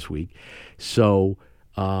the end of this week. So,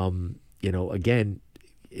 again,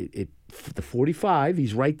 the 45,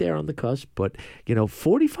 he's right there on the cusp. But,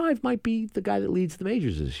 45 might be the guy that leads the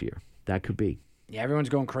majors this year. That could be. Yeah, everyone's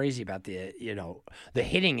going crazy about the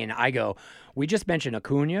hitting. And I go, we just mentioned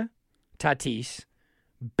Acuna, Tatis,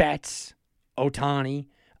 Betts, Ohtani.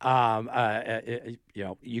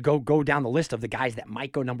 You go down the list of the guys that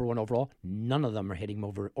might go number 1 overall. None of them are hitting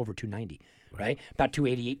over 290, right? About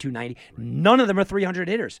 288, 290. None of them are 300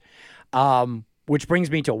 hitters. Which brings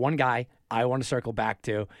me to one guy I want to circle back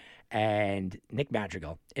to, and Nick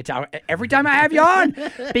Madrigal. Every time I have you on,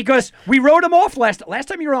 because we wrote him off last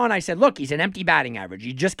time you were on. I said, look, he's an empty batting average.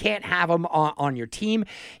 You just can't have him on your team.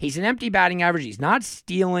 He's an empty batting average. He's not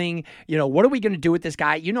stealing. What are we going to do with this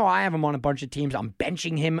guy? I have him on a bunch of teams. I'm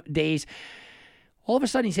benching him days. All of a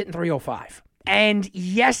sudden, he's hitting 305. And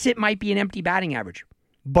yes, it might be an empty batting average,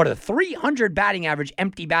 but a 300 batting average,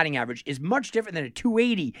 empty batting average, is much different than a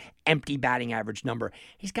 280 empty batting average number.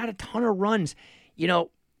 He's got a ton of runs.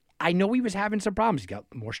 I know he was having some problems. He's got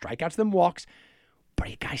more strikeouts than walks, but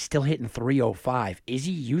a guy's still hitting 305. Is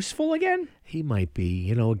he useful again? He might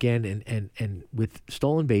be, again, and with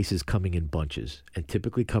stolen bases coming in bunches, and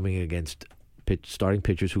typically coming against starting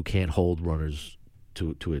pitchers who can't hold runners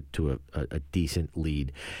to a decent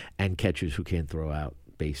lead, and catchers who can't throw out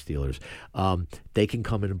base stealers, they can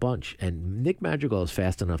come in a bunch. And Nick Madrigal is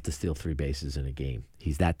fast enough to steal 3 bases in a game.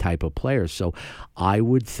 He's that type of player. So I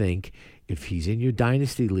would think if he's in your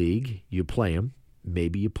dynasty league, you play him.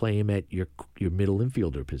 Maybe you play him at your middle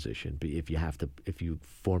infielder position, if you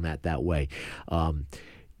format that way.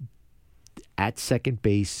 At second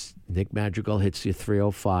base, Nick Madrigal hits you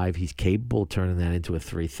 305. He's capable of turning that into a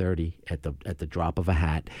 330 at the drop of a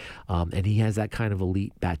hat, and he has that kind of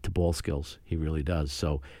elite bat to ball skills. He really does.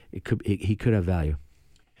 So he could have value.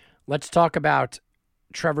 Let's talk about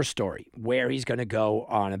Trevor Story, where he's going to go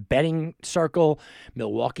on a betting circle.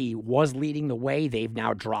 Milwaukee was leading the way. They've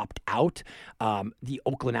now dropped out. The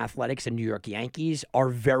Oakland Athletics and New York Yankees are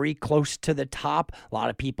very close to the top. A lot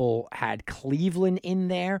of people had Cleveland in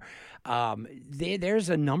there. There's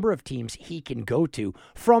a number of teams he can go to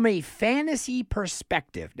from a fantasy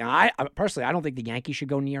perspective. Now, I personally, I don't think the Yankees should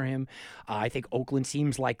go near him. I think Oakland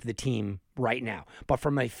seems like the team right now. But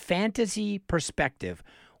from a fantasy perspective,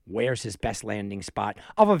 where's his best landing spot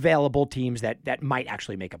of available teams that might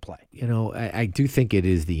actually make a play? I do think it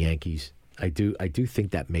is the Yankees. I do think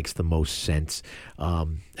that makes the most sense,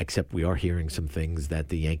 except we are hearing some things that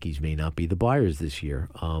the Yankees may not be the buyers this year.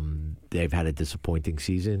 They've had a disappointing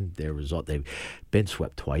season. They've been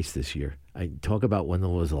swept twice this year. I talk about when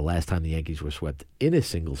was the last time the Yankees were swept in a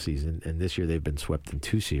single season, and this year they've been swept in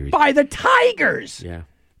 2 series. By the Tigers! Yeah.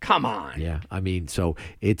 Come on. Yeah, so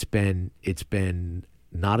it's been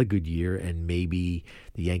not a good year, and maybe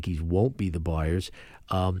the Yankees won't be the buyers.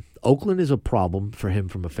 Oakland is a problem for him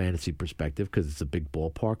from a fantasy perspective because it's a big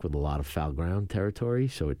ballpark with a lot of foul ground territory.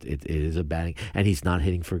 So it is a batting, and he's not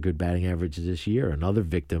hitting for good batting averages this year. Another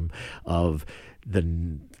victim of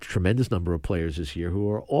the tremendous number of players this year who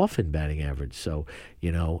are off in batting average. So,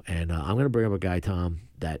 and I'm going to bring up a guy, Tom,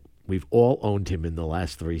 that we've all owned him in the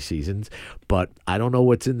last 3 seasons, but I don't know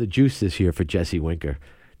what's in the juice this year for Jesse Winker.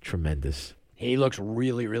 Tremendous. He looks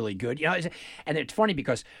really, really good. And it's funny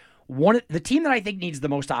because The team that I think needs the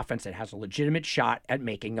most offense that has a legitimate shot at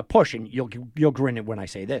making a push, and you'll grin when I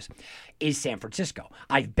say this, is San Francisco.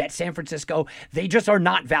 I've bet San Francisco. They just are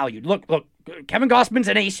not valued. Look, Kevin Gossman's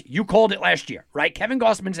an ace. You called it last year, right? Kevin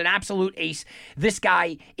Gossman's an absolute ace. This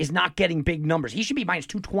guy is not getting big numbers. He should be minus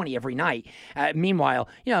 220 every night. Meanwhile,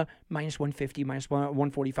 minus 150, minus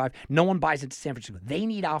 145. No one buys into San Francisco. They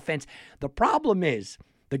need offense. The problem is,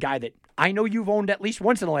 the guy that I know you've owned at least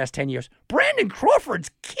once in the last 10 years, Brandon Crawford's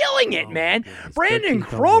killing it, man. Brandon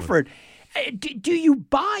Crawford. Do you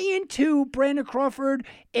buy into Brandon Crawford?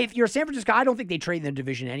 If you're San Francisco, I don't think they trade in the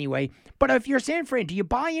division anyway. But if you're San Fran, do you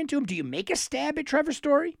buy into him? Do you make a stab at Trevor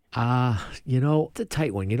Story? It's a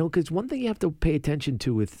tight one, because one thing you have to pay attention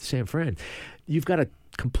to with San Fran, you've got a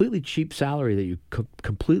completely cheap salary that you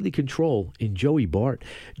completely control in Joey Bart.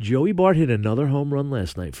 Joey Bart hit another home run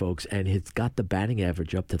last night, folks, and it's got the batting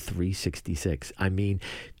average up to 366. I mean,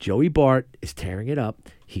 Joey Bart is tearing it up.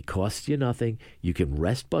 He costs you nothing. You can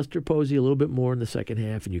rest Buster Posey a little bit more in the second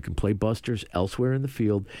half, and you can play Busters elsewhere in the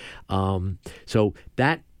field. So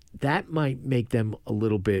that might make them a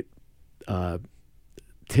little bit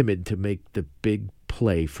timid to make the big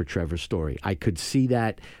play for Trevor Story. I could see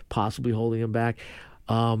that possibly holding him back.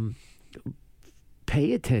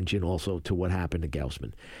 Pay attention also to what happened to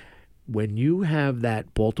Gausman. When you have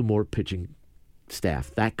that Baltimore pitching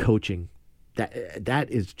staff, that coaching, that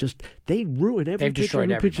is just, they ruin every pitcher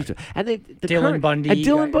who pitches. And Dylan Bundy. And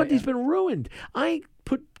Dylan Bundy's been ruined. I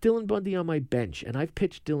put Dylan Bundy on my bench, and I've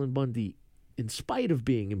pitched Dylan Bundy in spite of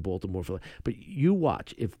being in Baltimore. But you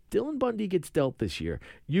watch, if Dylan Bundy gets dealt this year,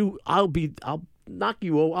 I'll knock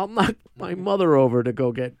my mother over to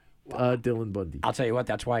go get Dylan Bundy. I'll tell you what,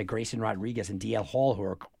 that's why Grayson Rodriguez and DL Hall, who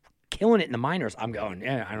are killing it in the minors, I'm going,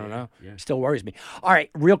 I don't know. Yeah. Still worries me. All right,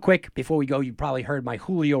 real quick, before we go, you probably heard my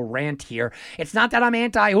Julio rant here. It's not that I'm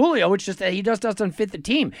anti-Julio, it's just that he just doesn't fit the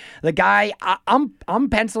team. The guy, I'm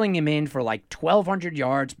penciling him in for like 1,200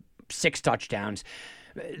 yards, 6 touchdowns.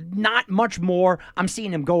 Not much more. I'm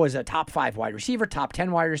seeing him go as a top 5 wide receiver, top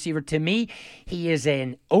 10 wide receiver. To me, he is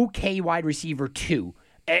an okay wide receiver too.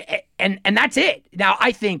 And that's it. Now,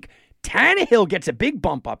 I think Tannehill gets a big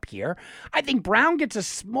bump up here. I think Brown gets a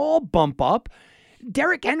small bump up.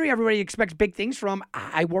 Derrick Henry, everybody expects big things from.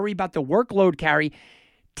 I worry about the workload carry.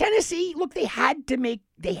 Tennessee, look, they had to make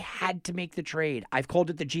the trade. I've called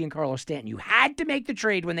it the Giancarlo Stanton. You had to make the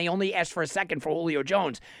trade when they only asked for a second for Julio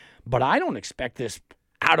Jones. But I don't expect this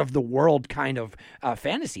out of the world kind of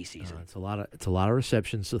fantasy season. It's a lot of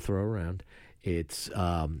receptions to throw around. It's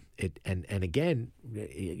and again,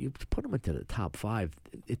 you put him into the top 5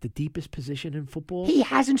 at the deepest position in football. He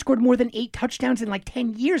hasn't scored more than 8 touchdowns in like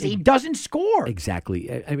 10 years. He doesn't score.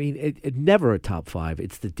 Exactly. I mean, it never a top 5.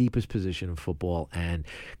 It's the deepest position in football, and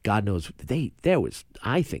God knows there was,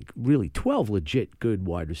 I think, really 12 legit good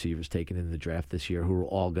wide receivers taken in the draft this year who are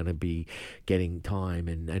all going to be getting time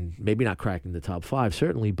and maybe not cracking the top 5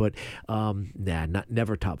 certainly, but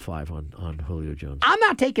never top 5 on Julio Jones. I'm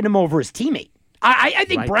not taking him over his teammate. I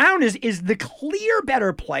think Brown is the clear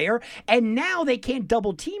better player, and now they can't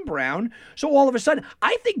double team Brown. So all of a sudden,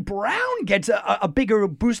 I think Brown gets a bigger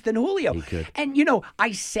boost than Julio. He could. And,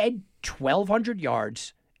 I said 1,200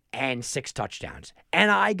 yards and 6 touchdowns, and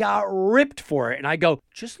I got ripped for it. And I go,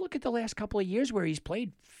 just look at the last couple of years where he's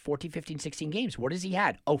played 14, 15, 16 games. What has he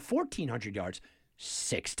had? 1,400 yards.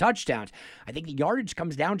 6 touchdowns. I think the yardage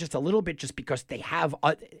comes down just a little bit just because they have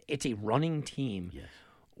it's a running team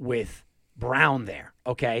with Brown there,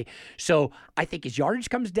 okay? So I think his yardage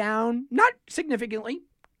comes down, not significantly.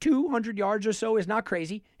 200 yards or so is not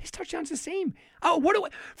crazy. His touchdown's the same.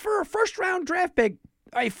 For a first-round draft pick,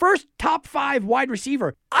 a first top 5 wide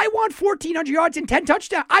receiver, I want 1,400 yards and 10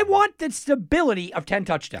 touchdowns. I want the stability of 10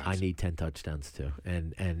 touchdowns. I need 10 touchdowns too,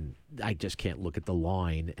 and I just can't look at the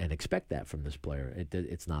line and expect that from this player.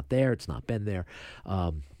 It's not there. It's not been there.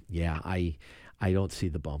 I don't see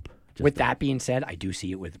the bump. With that being said, I do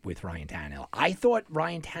see it with Ryan Tannehill. I thought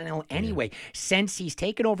Ryan Tannehill anyway, since he's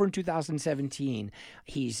taken over in 2017,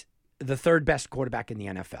 he's the 3rd best quarterback in the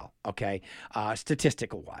NFL, okay,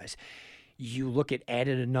 statistical-wise. You look at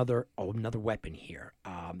added another weapon here.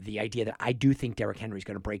 The idea that I do think Derrick Henry's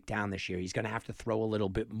going to break down this year. He's going to have to throw a little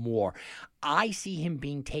bit more. I see him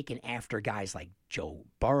being taken after guys like Joe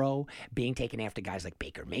Burrow, being taken after guys like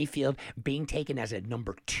Baker Mayfield, being taken as a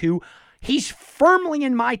number 2. He's firmly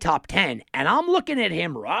in my top 10, and I'm looking at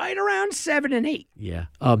him right around 7 and 8. Yeah.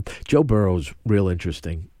 Joe Burrow's real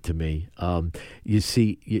interesting to me. You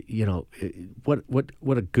see,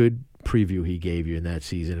 what a good preview he gave you in that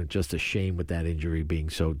season. And just a shame with that injury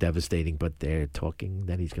being so devastating, but they're talking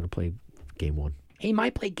that he's going to play game 1. He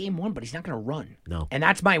might play game one, but he's not going to run. No. And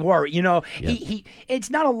that's my worry. You know, Yep. it's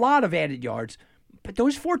not a lot of added yards, but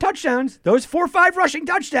those 4 touchdowns, those 4 or 5 rushing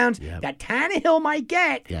touchdowns that Tannehill might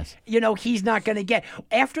get, he's not going to get.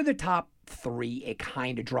 After the top 3, it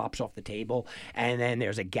kind of drops off the table, and then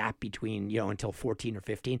there's a gap between, until 14 or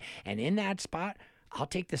 15. And in that spot, I'll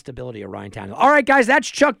take the stability of Ryan Tannehill. All right, guys, that's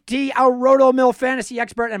Chuck D, our Roto Mill fantasy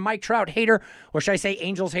expert, and Mike Trout hater, or should I say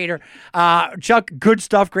Angels hater. Chuck, good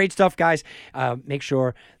stuff, great stuff, guys. Make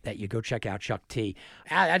sure that you go check out Chuck T.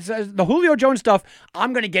 That's the Julio Jones stuff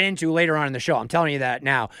I'm going to get into later on in the show. I'm telling you that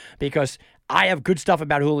now because I have good stuff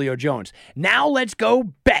about Julio Jones. Now let's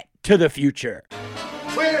go bet to the future.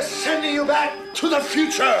 We're sending you back to the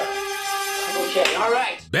future. Okay, all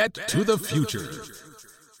right. Bet to the future.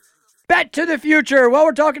 Bet to the future. Well,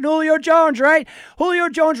 we're talking Julio Jones, right? Julio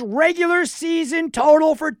Jones' regular season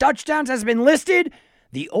total for touchdowns has been listed.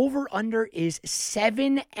 The over-under is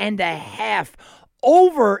 7.5.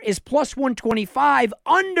 Over is plus 125.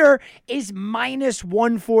 Under is minus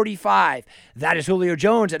 145. That is Julio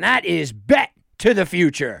Jones, and that is Bet to the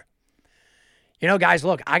Future. You know, guys,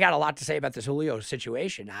 look, I got a lot to say about this Julio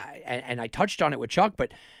situation, and I touched on it with Chuck,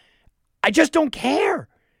 but I just don't care.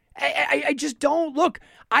 I just don't. Look,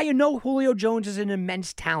 I know Julio Jones is an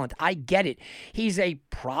immense talent. I get it. He's a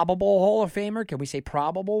probable Hall of Famer. Can we say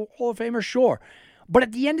probable Hall of Famer? Sure. But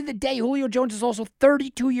at the end of the day, Julio Jones is also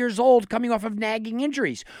 32 years old, coming off of nagging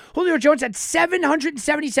injuries. Julio Jones had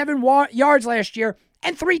 777 yards last year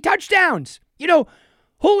and 3 touchdowns. You know,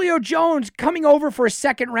 Julio Jones coming over for a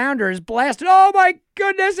second rounder is blasted. Oh, my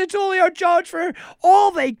goodness, it's Julio Jones. For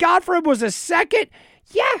all they got for him was a second.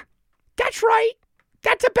 Yeah, that's right.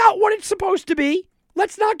 That's about what it's supposed to be.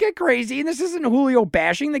 Let's not get crazy. And this isn't Julio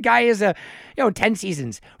bashing. The guy is 10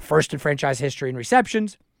 seasons. First in franchise history in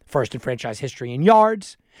receptions. First in franchise history in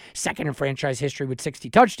yards. Second in franchise history with 60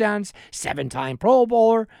 touchdowns. 7-time Pro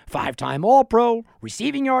Bowler. 5-time All-Pro.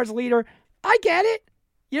 Receiving yards leader. I get it.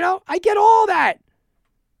 I get all that.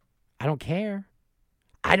 I don't care.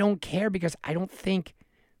 I don't care because I don't think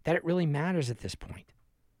that it really matters at this point.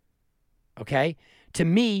 Okay? To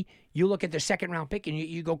me, you look at the second-round pick and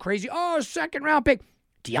you go crazy. Oh, second-round pick.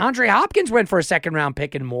 DeAndre Hopkins went for a second-round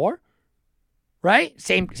pick and more. Right?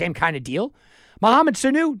 Same kind of deal. Mohamed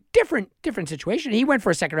Sanu, different situation. He went for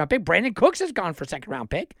a second-round pick. Brandon Cooks has gone for a second-round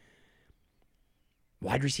pick.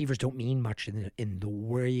 Wide receivers don't mean much in the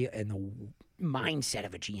way and the mindset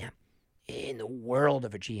of a GM. In the world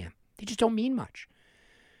of a GM. They just don't mean much.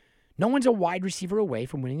 No one's a wide receiver away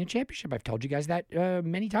from winning a championship. I've told you guys that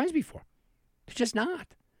many times before. They're just not.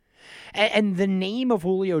 And the name of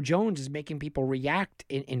Julio Jones is making people react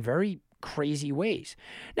in very crazy ways.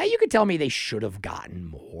 Now, you could tell me they should have gotten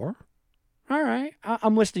more. All right.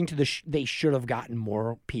 I'm listening to they should have gotten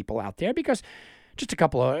more people out there because just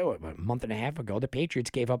a month and a half ago, the Patriots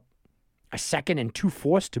gave up a second and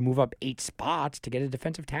 2/4 to move up 8 spots to get a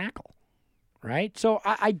defensive tackle. Right? So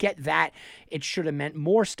I get that. It should have meant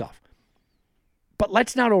more stuff. But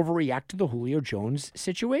let's not overreact to the Julio Jones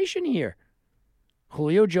situation here.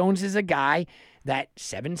 Julio Jones is a guy that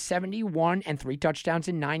 771 and 3 touchdowns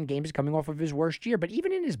in 9 games coming off of his worst year. But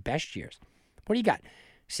even in his best years, what do you got?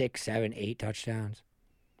 6, 7, 8 touchdowns.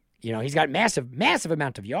 He's got massive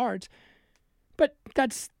amount of yards. But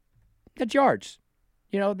that's yards.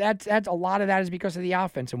 That's a lot of that is because of the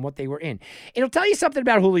offense and what they were in. It'll tell you something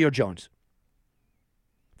about Julio Jones.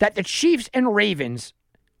 That the Chiefs and Ravens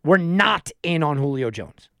were not in on Julio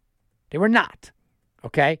Jones. They were not.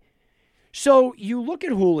 Okay? So you look at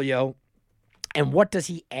Julio, and what does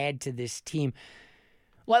he add to this team?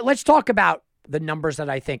 Let's talk about the numbers that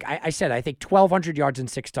I think. I think 1,200 yards and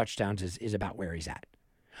 6 touchdowns is about where he's at.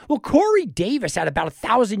 Well, Corey Davis had about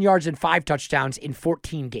 1,000 yards and 5 touchdowns in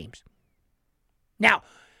 14 games. Now,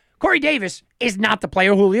 Corey Davis is not the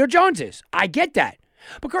player Julio Jones is. I get that.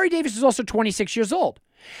 But Corey Davis is also 26 years old.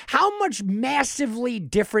 How much massively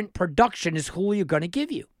different production is Julio going to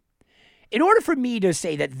give you? In order for me to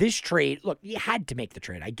say that this trade, look, you had to make the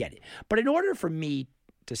trade, I get it. But in order for me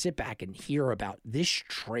to sit back and hear about this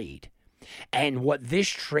trade and what this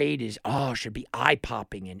trade is, should be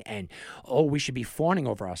eye-popping and we should be fawning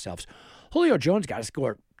over ourselves. Julio Jones got to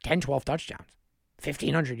score 10, 12 touchdowns,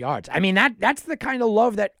 1,500 yards. I mean, that's the kind of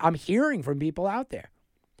love that I'm hearing from people out there.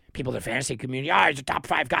 People in the fantasy community, he's a top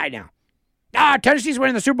 5 guy now. Tennessee's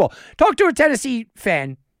winning the Super Bowl. Talk to a Tennessee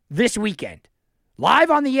fan this weekend,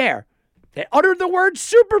 live on the air, that uttered the word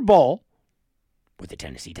Super Bowl with the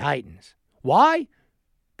Tennessee Titans. Why?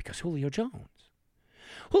 Because Julio Jones.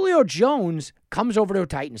 Julio Jones comes over to a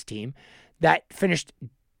Titans team that finished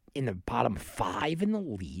in the bottom 5 in the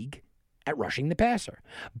league at rushing the passer.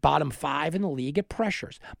 Bottom 5 in the league at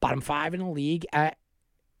pressures. Bottom 5 in the league at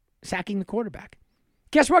sacking the quarterback.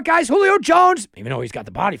 Guess what, guys? Julio Jones, even though he's got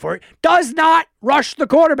the body for it, does not rush the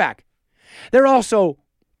quarterback. They're also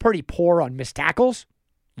pretty poor on missed tackles.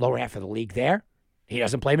 Lower half of the league there. He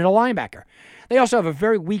doesn't play middle linebacker. They also have a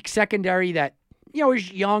very weak secondary that,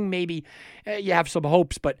 is young. Maybe you have some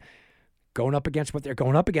hopes, but going up against what they're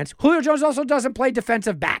going up against. Julio Jones also doesn't play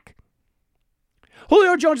defensive back.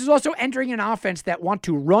 Julio Jones is also entering an offense that want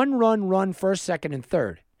to run first, second, and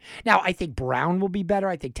third. Now, I think Brown will be better.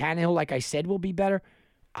 I think Tannehill, like I said, will be better.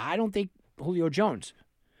 I don't think Julio Jones.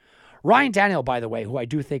 Ryan Tannehill, by the way, who I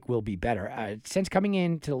do think will be better, since coming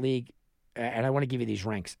into the league, and I want to give you these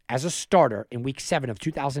ranks, as a starter in Week 7 of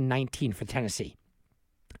 2019 for Tennessee.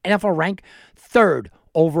 NFL rank, 3rd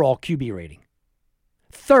overall QB rating.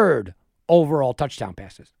 3rd overall touchdown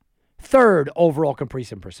passes. 3rd overall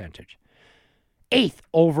completion percentage. 8th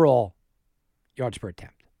overall yards per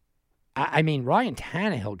attempt. I mean, Ryan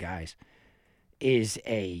Tannehill, guys, is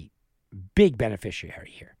a big beneficiary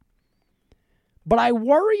here. But I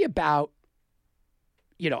worry about,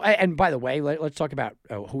 and by the way, let's talk about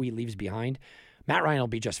who he leaves behind. Matt Ryan will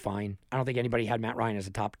be just fine. I don't think anybody had Matt Ryan as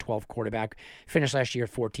a top 12 quarterback. Finished last year at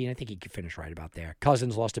 14. I think he could finish right about there.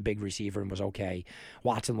 Cousins lost a big receiver and was okay.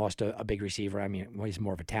 Watson lost a big receiver. I mean, he's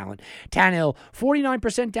more of a talent. Tannehill,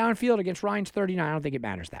 49% downfield against Ryan's 39. I don't think it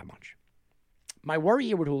matters that much. My worry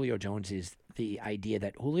here with Julio Jones is the idea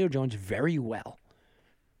that Julio Jones very well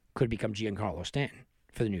could become Giancarlo Stanton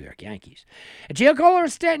for the New York Yankees. And Giancarlo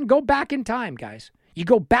Stanton, go back in time, guys. You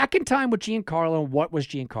go back in time with Giancarlo, and what was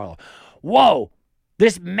Giancarlo? Whoa,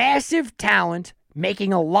 this massive talent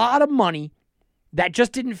making a lot of money that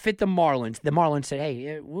just didn't fit the Marlins. The Marlins said,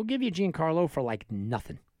 hey, we'll give you Giancarlo for like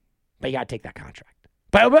nothing, but you got to take that contract.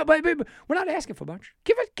 But we're not asking for much.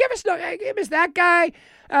 Give us that guy.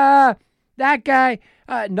 That guy,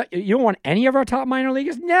 no, you don't want any of our top minor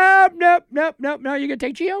leaguers? Nope. You're going to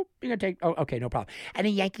take Gio? You're going to take, oh, okay, no problem. And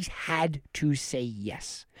the Yankees had to say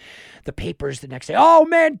yes. The papers the next day, oh,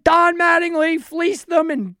 man, Don Mattingly fleeced them,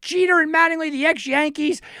 and Jeter and Mattingly, the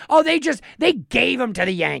ex-Yankees, they gave them to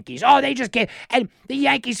the Yankees. Oh, they just gave, and the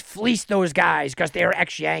Yankees fleeced those guys because they were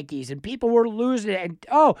ex-Yankees, and people were losing it. And,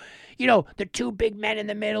 the two big men in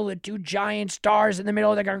the middle, the two giant stars in the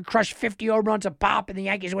middle, they're going to crush 50 home runs a pop, and the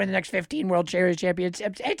Yankees win the next 15 World Series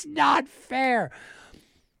championships. It's not fair.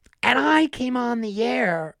 And I came on the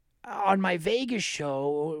air on my Vegas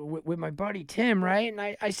show with my buddy Tim, right? And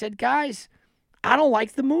I said, guys, I don't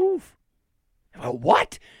like the move. Well,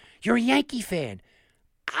 what? You're a Yankee fan.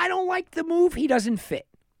 I don't like the move. He doesn't fit.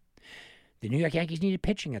 The New York Yankees needed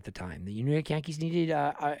pitching at the time. The New York Yankees needed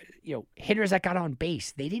hitters that got on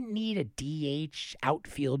base. They didn't need a DH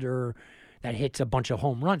outfielder that hits a bunch of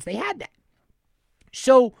home runs. They had that.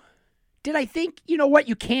 So did I think,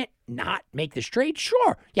 you can't not make this trade?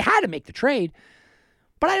 Sure, you had to make the trade.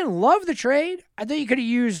 But I didn't love the trade. I thought you could have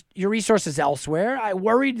used your resources elsewhere. I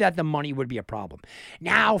worried that the money would be a problem.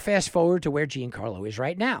 Now, fast forward to where Giancarlo is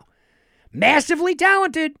right now. Massively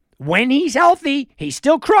talented. When he's healthy, he's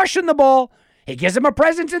still crushing the ball. He gives him a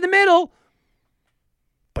presence in the middle.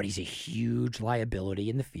 But he's a huge liability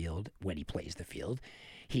in the field when he plays the field.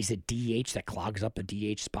 He's a DH that clogs up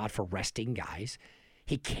the DH spot for resting guys.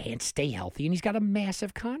 He can't stay healthy, and he's got a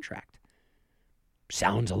massive contract.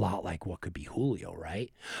 Sounds a lot like what could be Julio,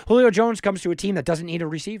 right? Julio Jones comes to a team that doesn't need a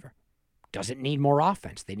receiver, doesn't need more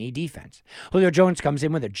offense. They need defense. Julio Jones comes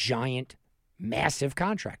in with a giant, massive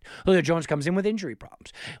contract. Julio Jones comes in with injury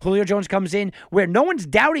problems. Julio Jones comes in where no one's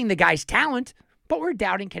doubting the guy's talent, but we're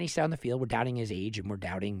doubting, can he stay on the field? We're doubting his age, and we're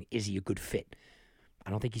doubting, is he a good fit? I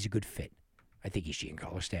don't think he's a good fit. I think he's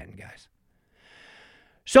Giancarlo Stanton, guys.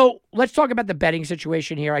 So let's talk about the betting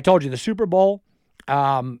situation here. I told you the Super Bowl,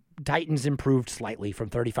 Titans improved slightly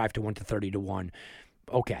from 35-1 to 30-1.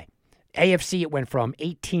 Okay. AFC, it went from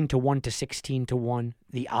 18-1 to 16-1,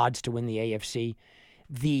 the odds to win the AFC.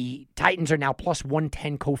 The Titans are now plus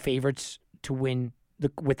 110 co-favorites to win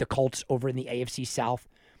with the Colts over in the AFC South.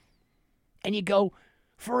 And you go,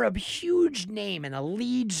 for a huge name and a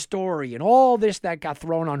lead story and all this that got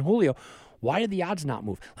thrown on Julio, why did the odds not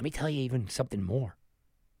move? Let me tell you even something more.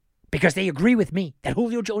 Because they agree with me that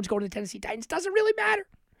Julio Jones going to the Tennessee Titans doesn't really matter.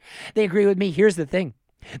 They agree with me. Here's the thing.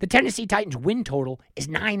 The Tennessee Titans win total is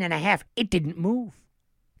 9.5. It didn't move.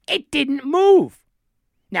 It didn't move.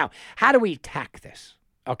 Now, how do we attack this?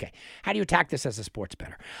 Okay, how do you attack this as a sports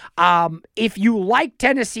bettor? If you like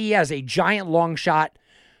Tennessee as a giant long shot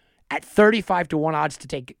at 35-1 odds to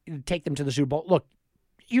take them to the Super Bowl, look,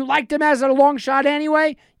 you liked them as a long shot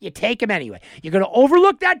anyway, you take them anyway. You're going to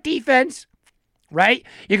overlook that defense, right?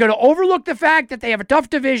 You're going to overlook the fact that they have a tough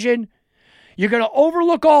division. You're going to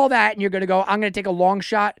overlook all that, and you're going to go, I'm going to take a long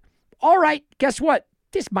shot. All right, guess what?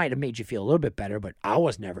 This might have made you feel a little bit better, but I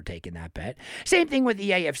was never taking that bet. Same thing with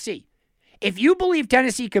the AFC. If you believe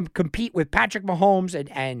Tennessee can compete with Patrick Mahomes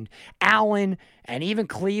and Allen and even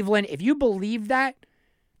Cleveland, if you believe that,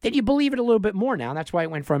 then you believe it a little bit more now. That's why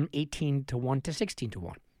it went from 18-1 to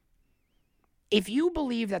 16-1. If you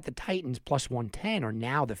believe that the Titans plus 110 are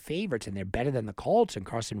now the favorites and they're better than the Colts and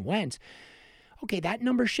Carson Wentz, okay, that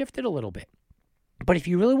number shifted a little bit. But if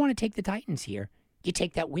you really want to take the Titans here, you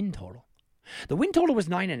take that win total. The win total was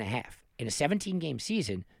 9.5 in a 17-game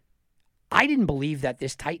season. I didn't believe that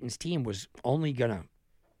this Titans team was only going to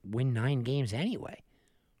win 9 games anyway,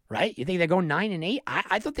 right? You think they're going 9-8?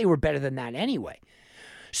 I thought they were better than that anyway.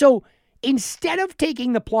 So instead of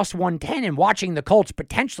taking the plus 110 and watching the Colts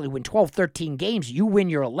potentially win 12, 13 games, you win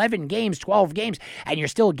your 11 games, 12 games, and you're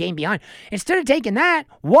still a game behind. Instead of taking that,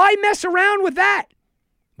 why mess around with that?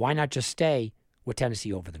 Why not just stay with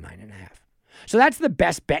Tennessee over the 9.5? So that's the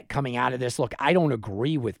best bet coming out of this. Look, I don't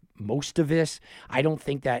agree with most of this. I don't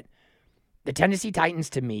think that the Tennessee Titans,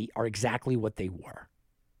 to me, are exactly what they were.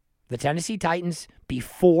 The Tennessee Titans,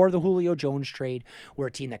 before the Julio Jones trade, were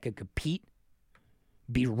a team that could compete,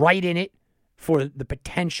 be right in it for the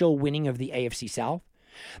potential winning of the AFC South.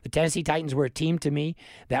 The Tennessee Titans were a team, to me,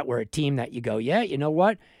 that were a team that you go, yeah, you know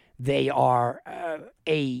what? They are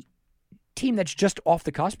a team that's just off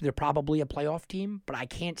the cusp. They're probably a playoff team, but I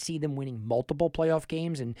can't see them winning multiple playoff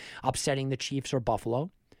games and upsetting the Chiefs or Buffalo.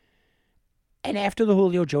 And after the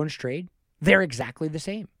Julio Jones trade, they're exactly the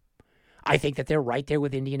same. I think that they're right there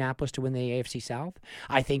with Indianapolis to win the AFC South.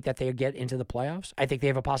 I think that they get into the playoffs. I think they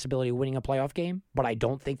have a possibility of winning a playoff game, but I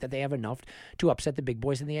don't think that they have enough to upset the big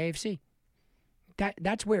boys in the AFC.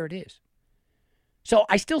 That's where it is. So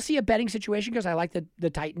I still see a betting situation because I like the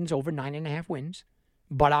Titans over 9.5 wins,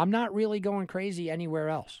 but I'm not really going crazy anywhere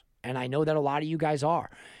else. And I know that a lot of you guys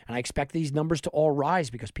are. And I expect these numbers to all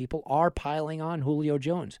rise because people are piling on Julio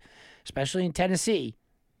Jones, especially in Tennessee,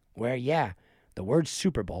 where, yeah, the word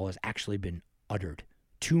Super Bowl has actually been uttered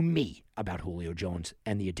to me about Julio Jones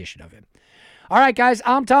and the addition of him. All right, guys,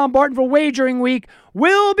 I'm Tom Barton for Wagering Week.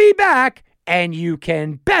 We'll be back, and you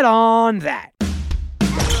can bet on that.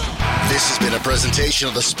 This has been a presentation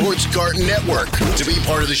of the Sports Garden Network. To be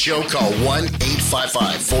part of the show, call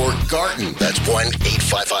 1-855-4-GARTEN. That's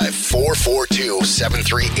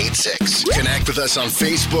 1-855-442-7386. Connect with us on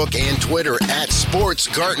Facebook and Twitter at Sports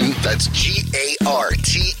Garden. That's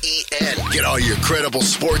GARTEN. Get all your credible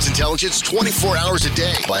sports intelligence 24 hours a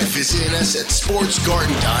day by visiting us at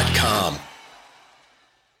sportsgarden.com.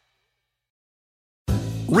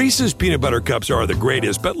 Reese's Peanut Butter Cups are the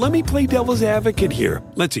greatest, but let me play devil's advocate here.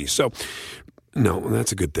 Let's see. So, no,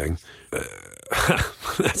 that's a good thing.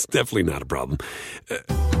 That's definitely not a problem.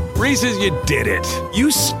 Reese's, you did it.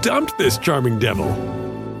 You stumped this charming devil.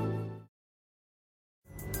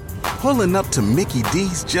 Pulling up to Mickey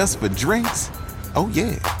D's just for drinks? Oh,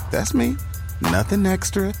 yeah, that's me. Nothing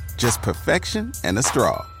extra, just perfection and a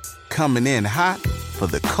straw. Coming in hot for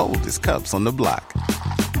the coldest cups on the block.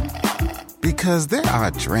 Because there are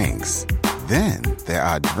drinks. Then there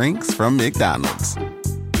are drinks from McDonald's.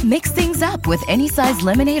 Mix things up with any size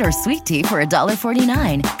lemonade or sweet tea for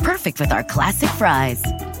 $1.49. Perfect with our classic fries.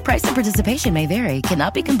 Price and participation may vary.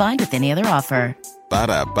 Cannot be combined with any other offer.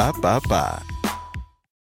 Ba-da-ba-ba-ba.